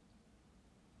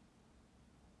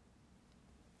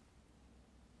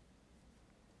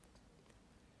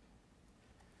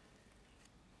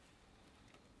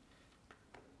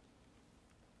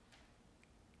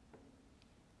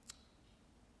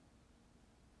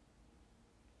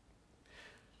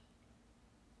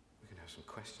 We can have some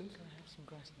questions. Can I have some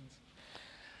questions?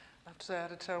 I have to say I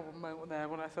had a terrible moment there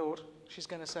when I thought she's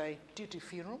going to say, do you do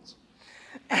funerals?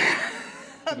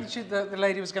 And the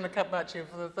lady was going to come back to you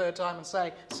for the third time and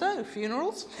say, so,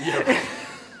 funerals? Yeah.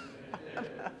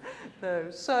 No.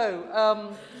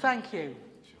 So, thank you.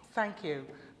 Thank you.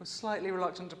 I was slightly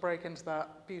reluctant to break into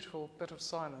that beautiful bit of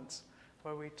silence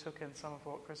where we took in some of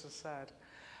what Chris has said.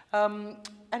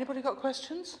 Anybody got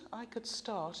questions? I could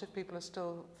start if people are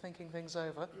still thinking things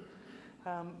over.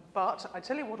 But I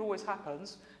tell you what always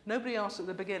happens. Nobody asks at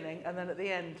the beginning, and then at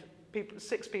the end,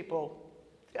 6 people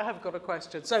have got a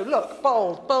question. So look,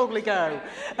 boldly go.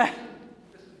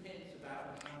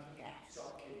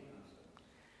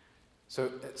 So,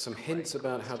 some hints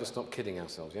about how to stop kidding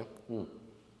ourselves, yeah?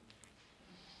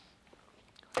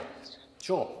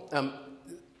 Sure.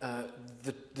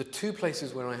 The 2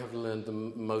 places where I have learned the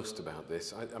most about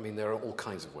this, I mean, there are all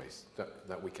kinds of ways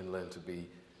that we can learn to be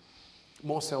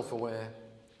more self-aware,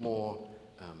 more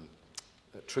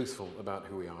truthful about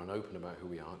who we are and open about who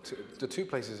we are. The 2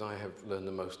 places I have learned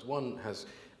the most, one has,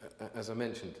 as I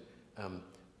mentioned,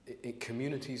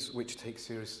 communities which take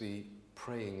seriously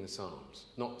praying the Psalms,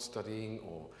 not studying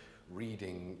or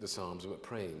reading the Psalms, but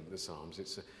praying the Psalms.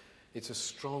 It's a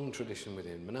strong tradition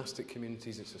within monastic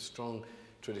communities, it's a strong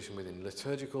tradition within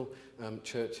liturgical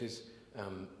churches.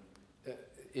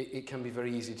 It can be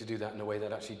very easy to do that in a way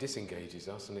that actually disengages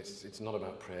us, and it's not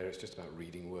about prayer, it's just about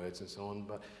reading words and so on.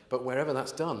 But wherever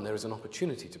that's done, there is an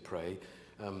opportunity to pray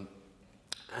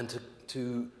and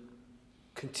to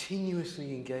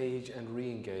continuously engage and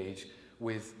re-engage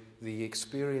with the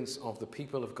experience of the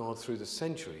people of God through the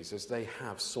centuries as they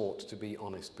have sought to be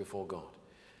honest before God.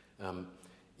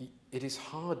 It is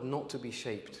hard not to be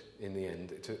shaped in the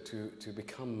end, to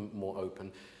become more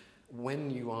open, when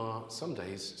you are some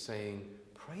days saying,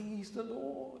 praise the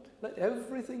Lord. Let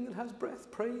everything that has breath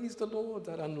praise the Lord.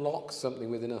 That unlocks something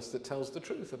within us that tells the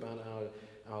truth about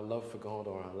our love for God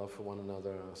or our love for one another,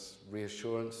 our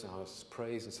reassurance, our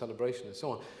praise and celebration and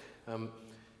so on.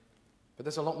 But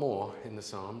there's a lot more in the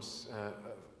Psalms.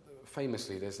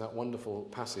 Famously, there's that wonderful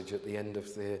passage at the end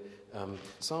of the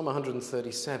Psalm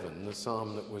 137, the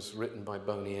psalm that was written by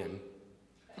Boney M.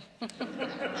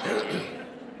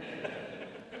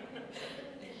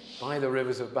 By the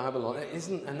rivers of Babylon.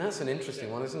 And that's an interesting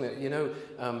one, isn't it? You know,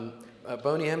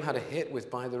 Boney M had a hit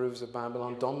with By the Rivers of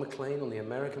Babylon. Don McLean on the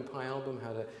American Pie album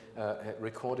had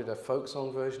recorded a folk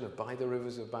song version of By the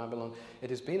Rivers of Babylon. It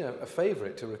has been a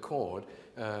favourite to record,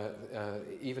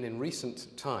 even in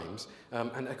recent times.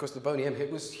 And of course the Boney M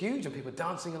hit was huge and people were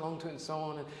dancing along to it and so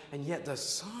on. And yet the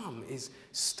psalm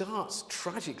starts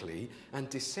tragically and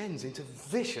descends into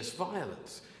vicious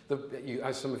violence.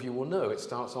 As some of you will know, it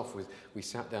starts off with, we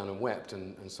sat down and wept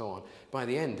and so on. By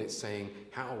the end, it's saying,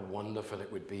 how wonderful it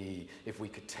would be if we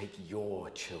could take your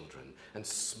children and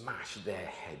smash their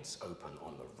heads open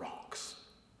on the rocks.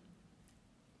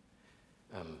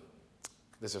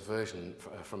 There's a version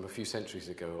from a few centuries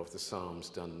ago of the Psalms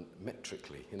done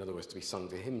metrically, in other words, to be sung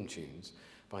to hymn tunes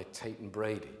by Tate and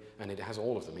Brady, and it has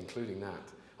all of them, including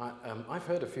that. I've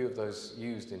heard a few of those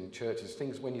used in churches,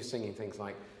 things when you're singing things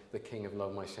like, the King of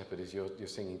Love, my Shepherd, is you're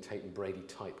singing Tate and Brady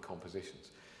type compositions.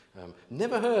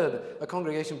 Never heard a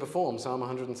congregation perform Psalm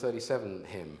 137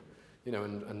 hymn, you know,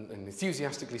 and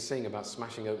enthusiastically sing about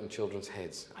smashing open children's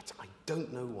heads. I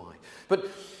don't know why. But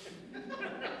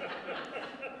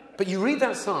you read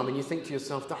that psalm and you think to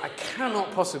yourself, that I cannot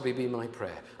possibly be my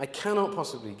prayer. I cannot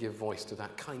possibly give voice to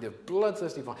that kind of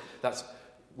bloodthirsty voice.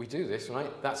 We do this,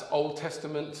 right? That's Old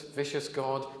Testament, vicious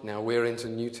God. Now we're into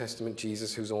New Testament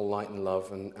Jesus, who's all light and love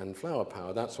and flower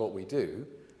power. That's what we do.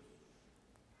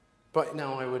 But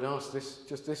now I would ask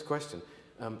this question.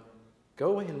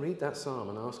 Go away and read that psalm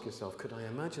and ask yourself, could I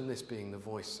imagine this being the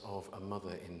voice of a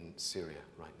mother in Syria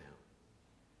right now?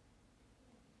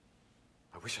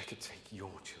 I wish I could take your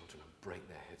children and break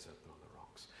their heads open on the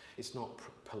rocks. It's not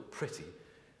pretty,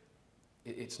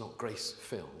 it's not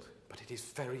grace-filled, but it is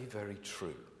very, very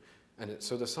true. And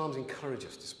so the Psalms encourage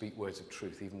us to speak words of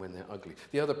truth even when they're ugly.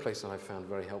 The other place that I've found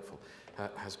very helpful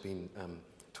has been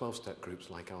 12-step groups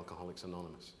like Alcoholics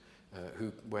Anonymous,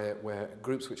 where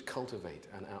groups which cultivate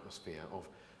an atmosphere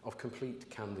of complete,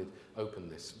 candid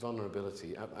openness,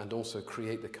 vulnerability, and also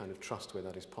create the kind of trust where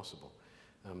that is possible.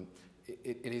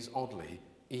 It is oddly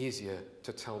easier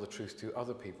to tell the truth to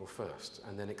other people first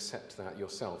and then accept that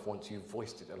yourself once you've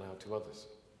voiced it aloud to others.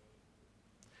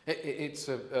 It's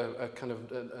a kind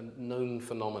of a known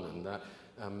phenomenon that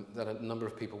a number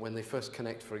of people, when they first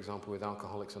connect, for example, with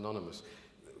Alcoholics Anonymous,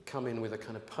 come in with a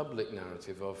kind of public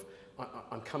narrative of,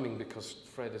 I'm coming because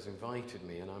Fred has invited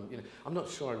me, and I'm not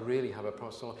sure I really have a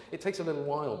personal. It takes a little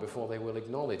while before they will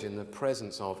acknowledge in the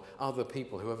presence of other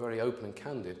people who are very open and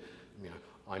candid,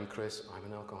 I'm Chris, I'm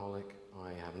an alcoholic,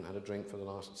 I haven't had a drink for the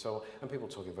last, and people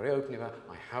talking very openly about,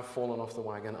 I have fallen off the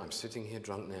wagon, I'm sitting here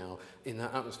drunk now. In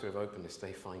that atmosphere of openness,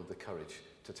 they find the courage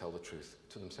to tell the truth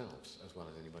to themselves as well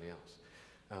as anybody else.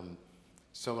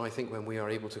 So I think when we are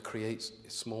able to create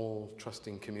small,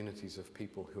 trusting communities of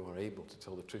people who are able to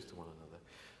tell the truth to one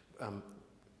another,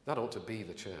 that ought to be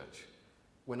the church.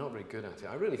 We're not very good at it.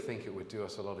 I really think it would do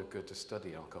us a lot of good to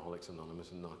study Alcoholics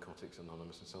Anonymous and Narcotics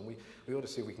Anonymous and so on. We ought to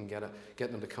see if we can get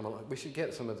them to come along. We should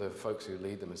get some of the folks who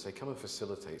lead them and say, come and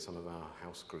facilitate some of our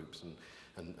house groups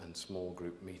and small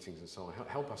group meetings and so on.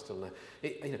 Help us to learn.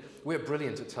 We're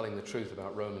brilliant at telling the truth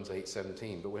about Romans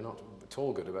 8:17, but we're not at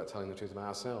all good about telling the truth about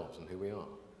ourselves and who we are.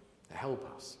 Help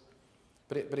us.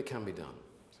 But it can be done.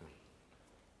 So.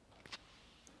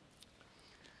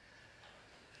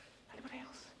 Anybody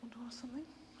else want to ask something?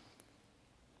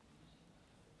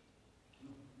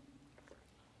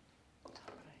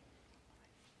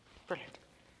 Brilliant.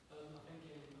 I think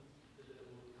in the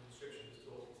little description it's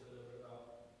talked a little bit about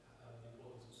the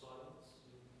importance of silence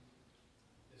and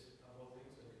this kind of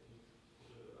thing, so could you talk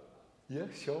a little bit about that? Yeah,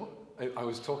 sure. I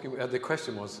was talking, the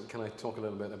question was, can I talk a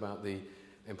little bit about the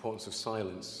importance of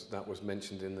silence that was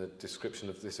mentioned in the description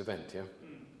of this event, yeah?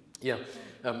 Yeah,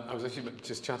 I was actually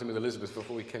just chatting with Elizabeth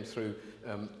before we came through.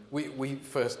 We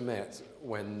first met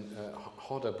when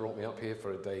Hodder brought me up here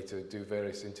for a day to do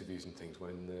various interviews and things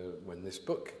when this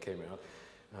book came out.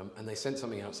 And they sent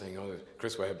something out saying,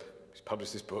 Chris Webb has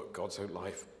published this book, God's Hope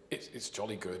Life. It's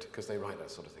jolly good, because they write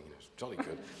that sort of thing, it's jolly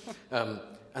good.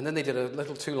 And then they did a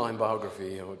little 2-line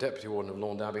biography of Deputy Warden of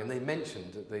Laund Abbey, and they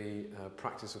mentioned the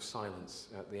practice of silence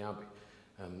at the Abbey.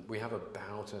 We have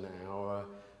about an hour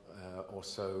or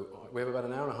so, we have about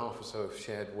an hour and a half or so of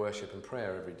shared worship and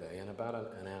prayer every day, and about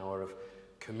an hour of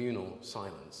communal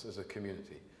silence as a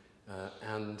community.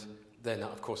 And then,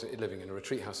 of course, living in a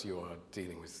retreat house, you are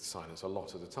dealing with silence a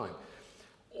lot of the time.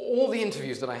 All the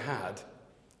interviews that I had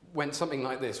went something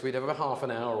like this. We'd have a half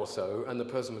an hour or so, and the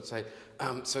person would say,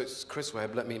 so it's Chris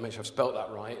Webb, let me make sure I've spelt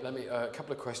that right. A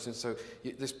couple of questions. So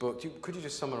this book, could you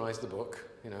just summarize the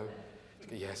book?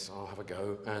 Yes, I'll have a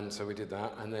go. And so we did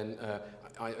that. And then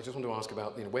I just want to ask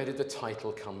about, where did the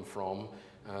title come from?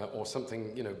 Or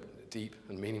something, deep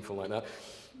and meaningful like that.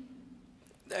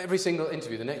 Every single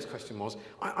interview, the next question was,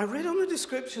 I read on the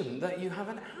description that you have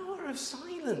an hour of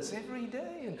silence every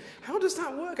day, and how does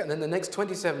that work? And then the next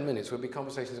 27 minutes would be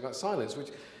conversations about silence,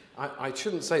 which I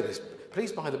shouldn't say this.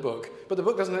 Please buy the book, but the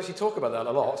book doesn't actually talk about that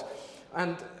a lot.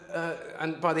 And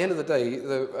by the end of the day,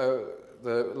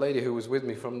 the lady who was with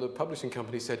me from the publishing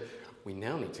company said, we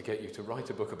now need to get you to write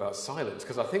a book about silence,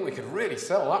 because I think we could really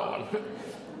sell that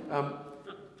one.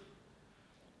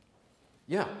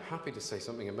 Yeah, happy to say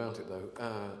something about it, though.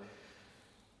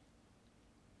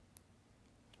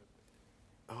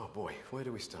 Oh boy, where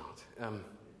do we start?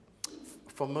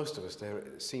 For most of us, there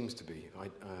seems to be,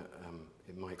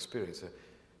 in my experience,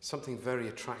 something very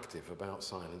attractive about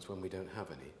silence when we don't have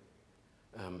any.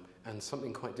 And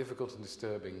something quite difficult and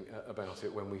disturbing about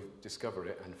it when we discover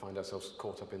it and find ourselves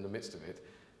caught up in the midst of it,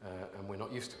 and we're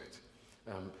not used to it.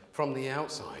 From the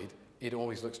outside, it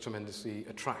always looks tremendously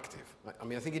attractive.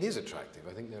 I think it is attractive.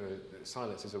 I think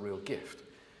silence is a real gift.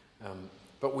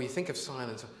 But we think of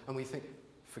silence, and we think,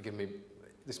 forgive me,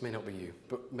 this may not be you,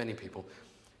 but many people,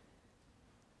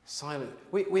 silence.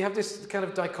 We have this kind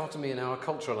of dichotomy in our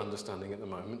cultural understanding at the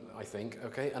moment, I think,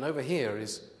 okay? And over here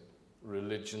is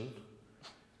religion,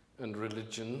 and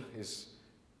religion is,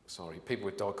 people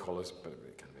with dog collars, but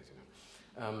it can be,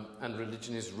 and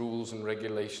religion is rules and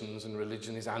regulations, and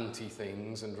religion is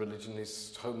anti-things, and religion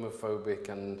is homophobic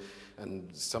and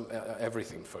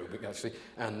everything phobic, actually,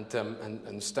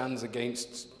 and stands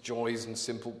against joys and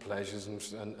simple pleasures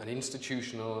and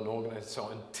institutional and organized, so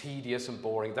on, and tedious and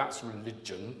boring. That's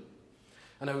religion.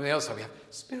 And over the other side we have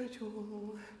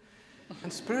spiritual.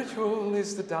 And spiritual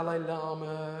is the Dalai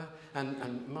Lama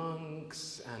and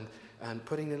monks and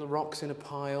putting little rocks in a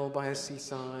pile by a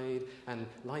seaside and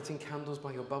lighting candles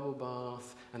by your bubble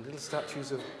bath and little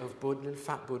statues of Buddha, little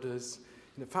fat Buddhas.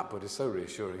 Fat Buddha is so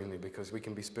reassuring, isn't it? Because we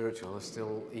can be spiritual and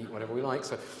still eat whatever we like.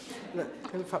 So,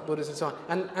 little fat Buddhas and so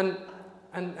on.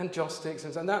 And joss sticks,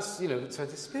 and that's, so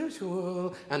it's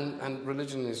spiritual, and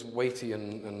religion is weighty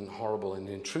and horrible and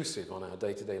intrusive on our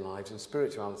day-to-day lives, and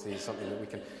spirituality is something that we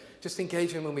can just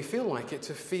engage in when we feel like it,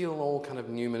 to feel all kind of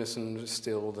numinous and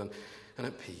stilled and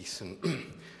at peace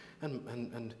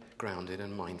and grounded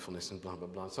and mindfulness and blah, blah,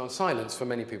 blah. So silence, for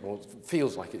many people,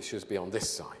 feels like it should be on this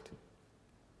side.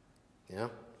 Yeah?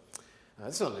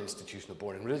 It's not an institutional,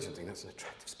 boring religion thing, that's an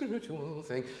attractive spiritual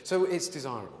thing. So it's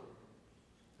desirable.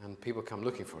 And people come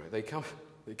looking for it. They come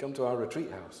to our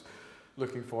retreat house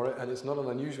looking for it, and it's not an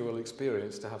unusual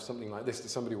experience to have something like this, that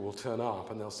somebody will turn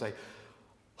up and they'll say,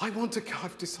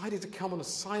 I've decided to come on a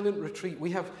silent retreat.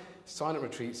 We have silent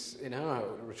retreats in our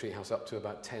retreat house up to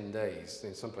about 10 days.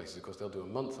 In some places, of course, they'll do a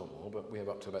month or more, but we have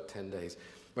up to about 10 days.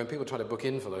 When people try to book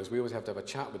in for those, we always have to have a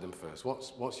chat with them first.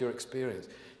 What's your experience?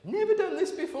 Never done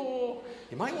this before.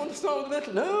 You might want to start with a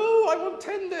little. No, I want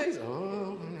 10 days.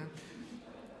 Oh, no.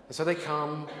 And so they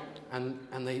come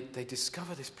and they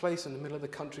discover this place in the middle of the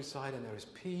countryside, and there is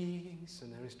peace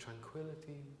and there is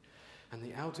tranquility, and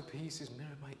the outer peace is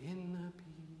mirrored by inner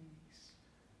peace.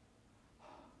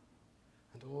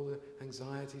 And all the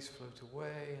anxieties float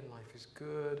away, and life is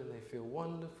good, and they feel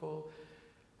wonderful,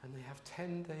 and they have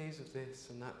 10 days of this,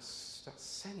 and that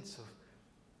sense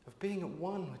of being at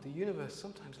one with the universe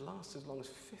sometimes lasts as long as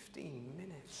 15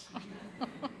 minutes.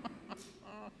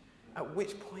 At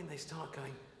which point they start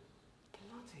going,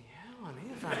 bloody hell, I'm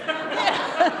here for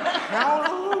how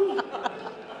long?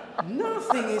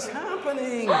 Nothing is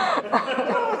happening.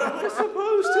 What am I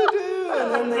supposed to do?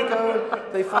 And then they go,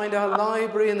 they find our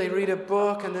library and they read a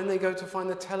book, and then they go to find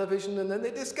the television, and then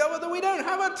they discover that we don't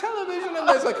have a television, and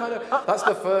there's a kind of, that's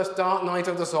the first dark night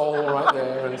of the soul right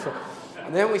there.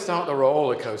 And then we start the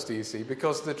roller coaster, you see,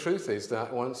 because the truth is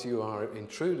that once you are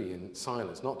truly in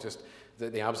silence, not just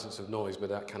the absence of noise, but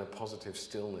that kind of positive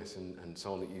stillness and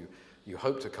so on that you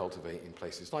hope to cultivate in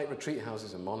places like retreat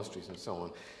houses and monasteries and so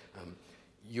on,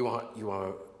 you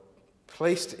are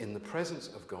placed in the presence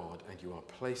of God, and you are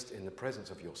placed in the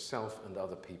presence of yourself and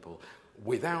other people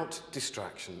without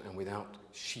distraction and without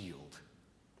shield.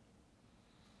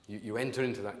 You enter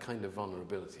into that kind of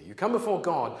vulnerability. You come before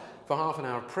God for half an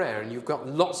hour of prayer, and you've got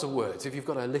lots of words. If you've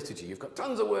got a liturgy, you've got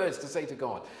tons of words to say to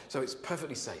God. So it's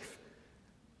perfectly safe.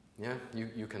 Yeah,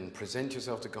 you can present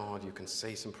yourself to God, you can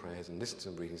say some prayers and listen to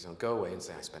some readings, and go away and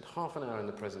say, I spent half an hour in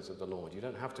the presence of the Lord. You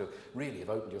don't have to really have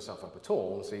opened yourself up at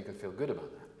all, and so you can feel good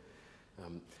about that.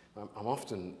 I'm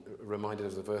often reminded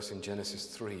of the verse in Genesis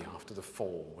 3 after the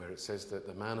fall, where it says that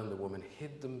the man and the woman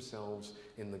hid themselves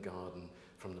in the garden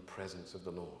from the presence of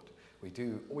the Lord.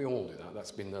 We all do that.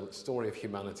 That's been the story of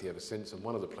humanity ever since, and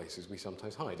one of the places we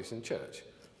sometimes hide is in church.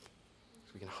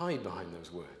 So we can hide behind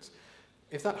those words.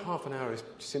 If that half an hour is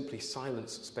simply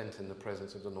silence spent in the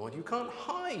presence of the Lord, you can't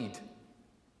hide.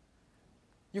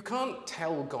 You can't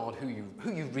tell God who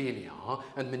you really are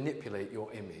and manipulate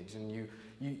your image, and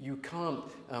you can't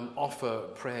offer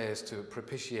prayers to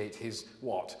propitiate his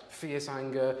fierce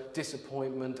anger,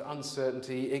 disappointment,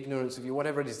 uncertainty, ignorance of you,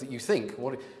 whatever it is that you think.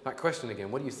 That question again,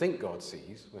 what do you think God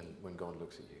sees when God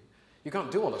looks at you? You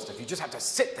can't do all that stuff. You just have to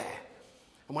sit there.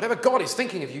 And whatever God is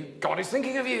thinking of you, God is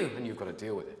thinking of you, and you've got to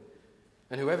deal with it.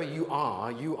 And whoever you are,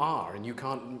 and you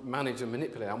can't manage and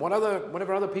manipulate. And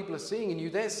whatever other people are seeing in you,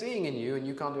 they're seeing in you, and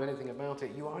you can't do anything about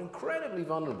it. You are incredibly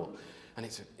vulnerable, and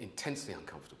it's intensely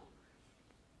uncomfortable.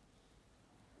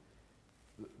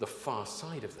 The far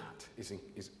side of that is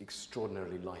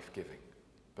extraordinarily life-giving.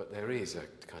 But there is a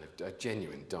kind of a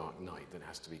genuine dark night that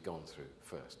has to be gone through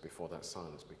first before that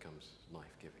silence becomes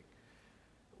life-giving.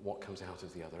 What comes out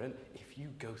of the other end? If you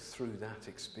go through that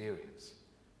experience,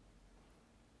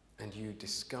 and you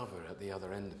discover at the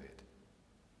other end of it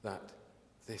that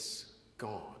this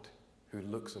God who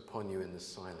looks upon you in the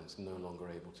silence, no longer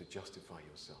able to justify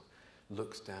yourself,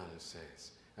 looks down and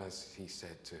says, as he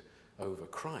said over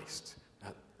Christ,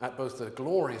 at both the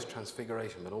glorious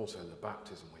transfiguration but also the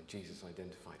baptism when Jesus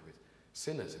identified with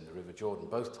sinners in the River Jordan,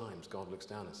 both times God looks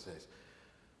down and says,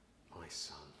 my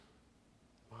son,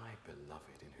 my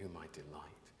beloved in whom I delight.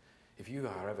 If you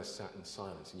are ever sat in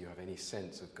silence and you have any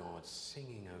sense of God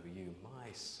singing over you,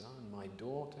 my son, my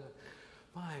daughter,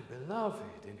 my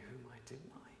beloved in whom I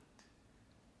delight.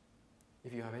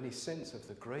 If you have any sense of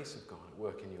the grace of God at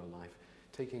work in your life,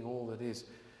 taking all that is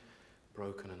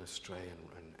broken and astray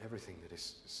and everything that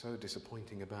is so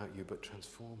disappointing about you, but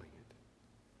transforming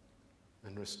it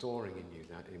and restoring in you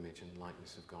that image and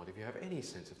likeness of God. If you have any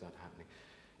sense of that happening,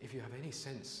 if you have any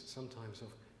sense sometimes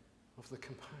of the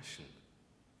compassion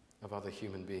of other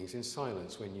human beings in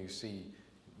silence when you see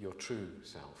your true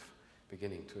self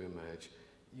beginning to emerge,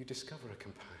 you discover a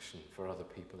compassion for other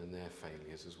people and their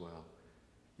failures as well.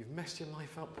 You've messed your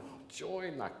life up. Oh,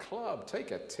 join the club.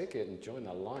 Take a ticket and join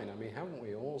the line. I mean, haven't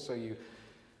we all? So you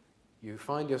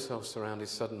find yourself surrounded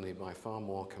suddenly by far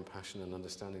more compassion and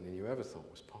understanding than you ever thought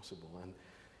was possible. And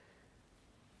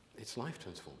it's life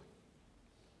transforming.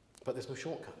 But there's no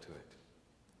shortcut to it.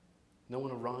 No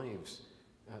one arrives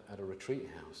at a retreat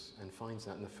house and finds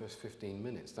that in the first 15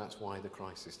 minutes. That's why the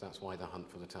crisis. That's why the hunt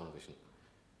for the television.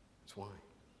 That's why.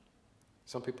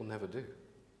 Some people never do.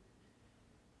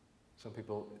 Some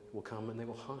people will come and they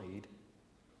will hide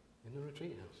in the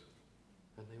retreat house.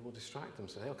 And they will distract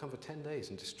themselves. They'll come for 10 days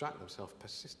and distract themselves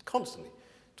constantly,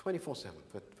 24/7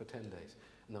 for 10 days.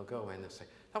 And they'll go away and they'll say,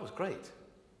 that was great.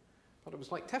 But it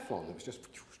was like Teflon. It was just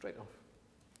straight off.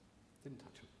 Didn't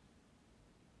touch them.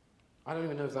 I don't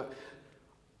even know if that...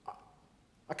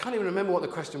 I can't even remember what the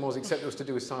question was, except it was to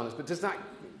do with silence. But does that...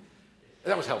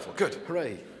 That was helpful. Good.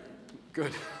 Hooray.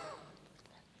 Good.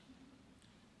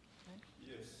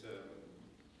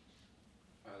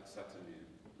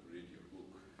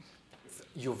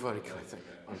 You're very kind.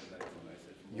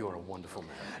 You're a wonderful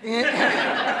man.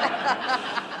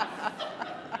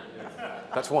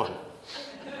 That's one.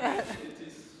 It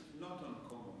is not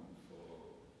uncommon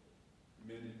for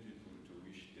many people to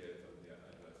wish death on their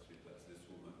adversary, as this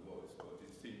woman was, but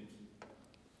it seems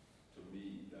to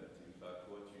me that, in fact,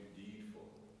 what you did for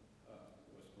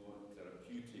was more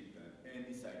therapeutic than any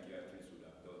psychiatrist would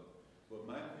have done. But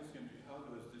my question to you, how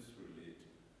does this relate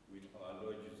with our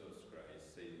Lord Jesus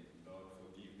Christ saying, Lord,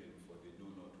 forgive them, for they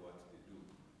know not what they do?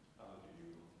 How do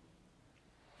you...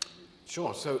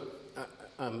 Sure. So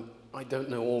I don't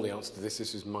know all the answer to this.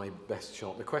 This is my best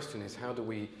shot. The question is, how do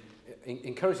we,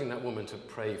 encouraging that woman to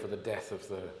pray for the death of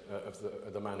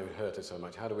the man who hurt her so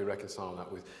much, how do we reconcile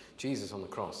that with Jesus on the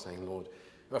cross saying, Lord,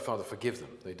 Father, forgive them.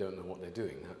 They don't know what they're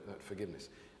doing, that forgiveness.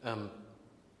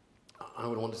 I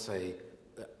would want to say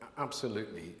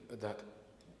absolutely that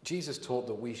Jesus taught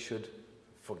that we should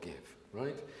forgive,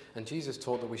 right? And Jesus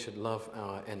taught that we should love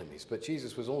our enemies. But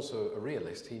Jesus was also a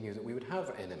realist. He knew that we would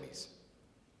have enemies.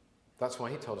 That's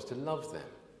why he told us to love them.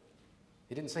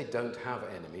 He didn't say don't have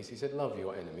enemies. He said love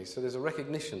your enemies. So there's a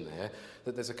recognition there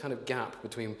that there's a kind of gap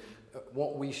between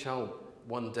what we shall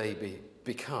one day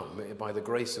become by the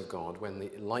grace of God when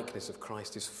the likeness of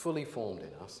Christ is fully formed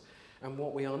in us and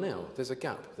what we are now. There's a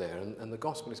gap there, and the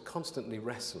gospel is constantly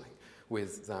wrestling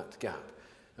with that gap.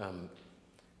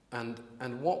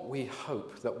 And what we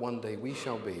hope that one day we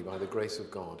shall be by the grace of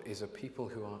God is a people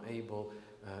who are able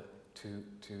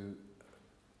to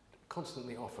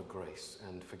constantly offer grace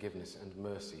and forgiveness and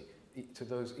mercy to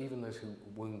those, even those who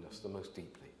wound us the most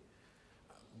deeply.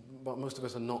 But most of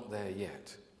us are not there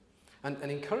yet. And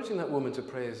encouraging that woman to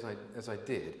pray as I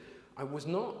did, I was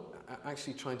not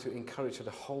actually trying to encourage her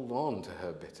to hold on to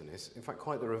her bitterness. In fact,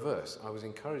 quite the reverse. I was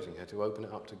encouraging her to open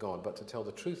it up to God, but to tell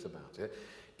the truth about it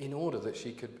in order that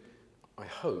she could, I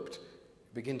hoped,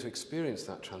 begin to experience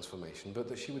that transformation, but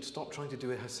that she would stop trying to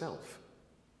do it herself.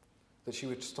 That she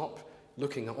would stop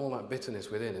looking at all that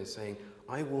bitterness within and saying,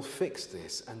 I will fix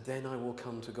this and then I will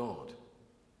come to God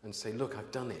and say, look,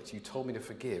 I've done it. You told me to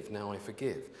forgive, now I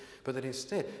forgive. But that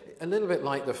instead, a little bit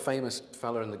like the famous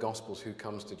fella in the Gospels who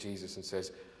comes to Jesus and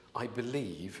says, I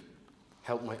believe,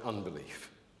 help my unbelief.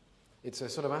 It's a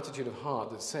sort of attitude of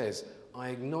heart that says, I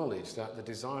acknowledge that the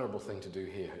desirable thing to do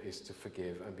here is to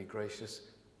forgive and be gracious.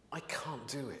 I can't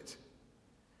do it.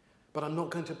 But I'm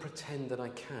not going to pretend that I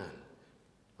can.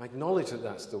 I acknowledge that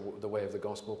that's the way of the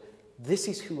gospel. This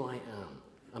is who I am,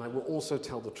 and I will also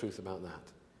tell the truth about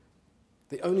that.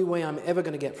 The only way I'm ever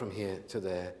going to get from here to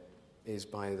there is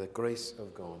by the grace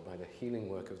of God, by the healing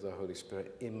work of the Holy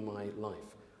Spirit in my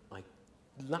life. I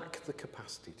lack the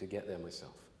capacity to get there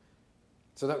myself.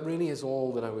 So that really is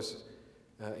all that I was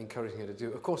encouraging her to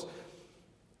do. Of course,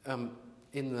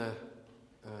 in the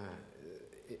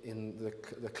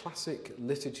classic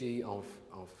liturgy of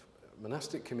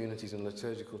monastic communities and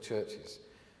liturgical churches,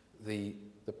 the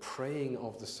praying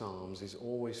of the Psalms is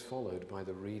always followed by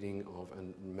the reading of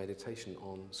and meditation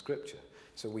on Scripture.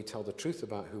 So we tell the truth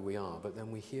about who we are, but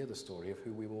then we hear the story of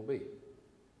who we will be.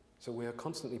 So we are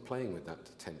constantly playing with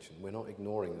that tension. We're not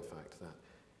ignoring the fact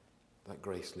that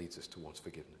grace leads us towards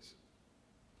forgiveness.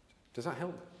 Does that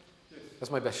help? Yes.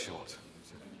 That's my best shot.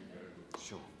 Thank you very much.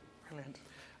 Sure. Brilliant.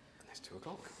 And there's two. 2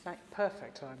 o'clock.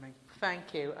 Perfect timing.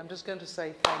 Thank you. I'm just going to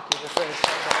say thank you the first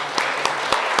time.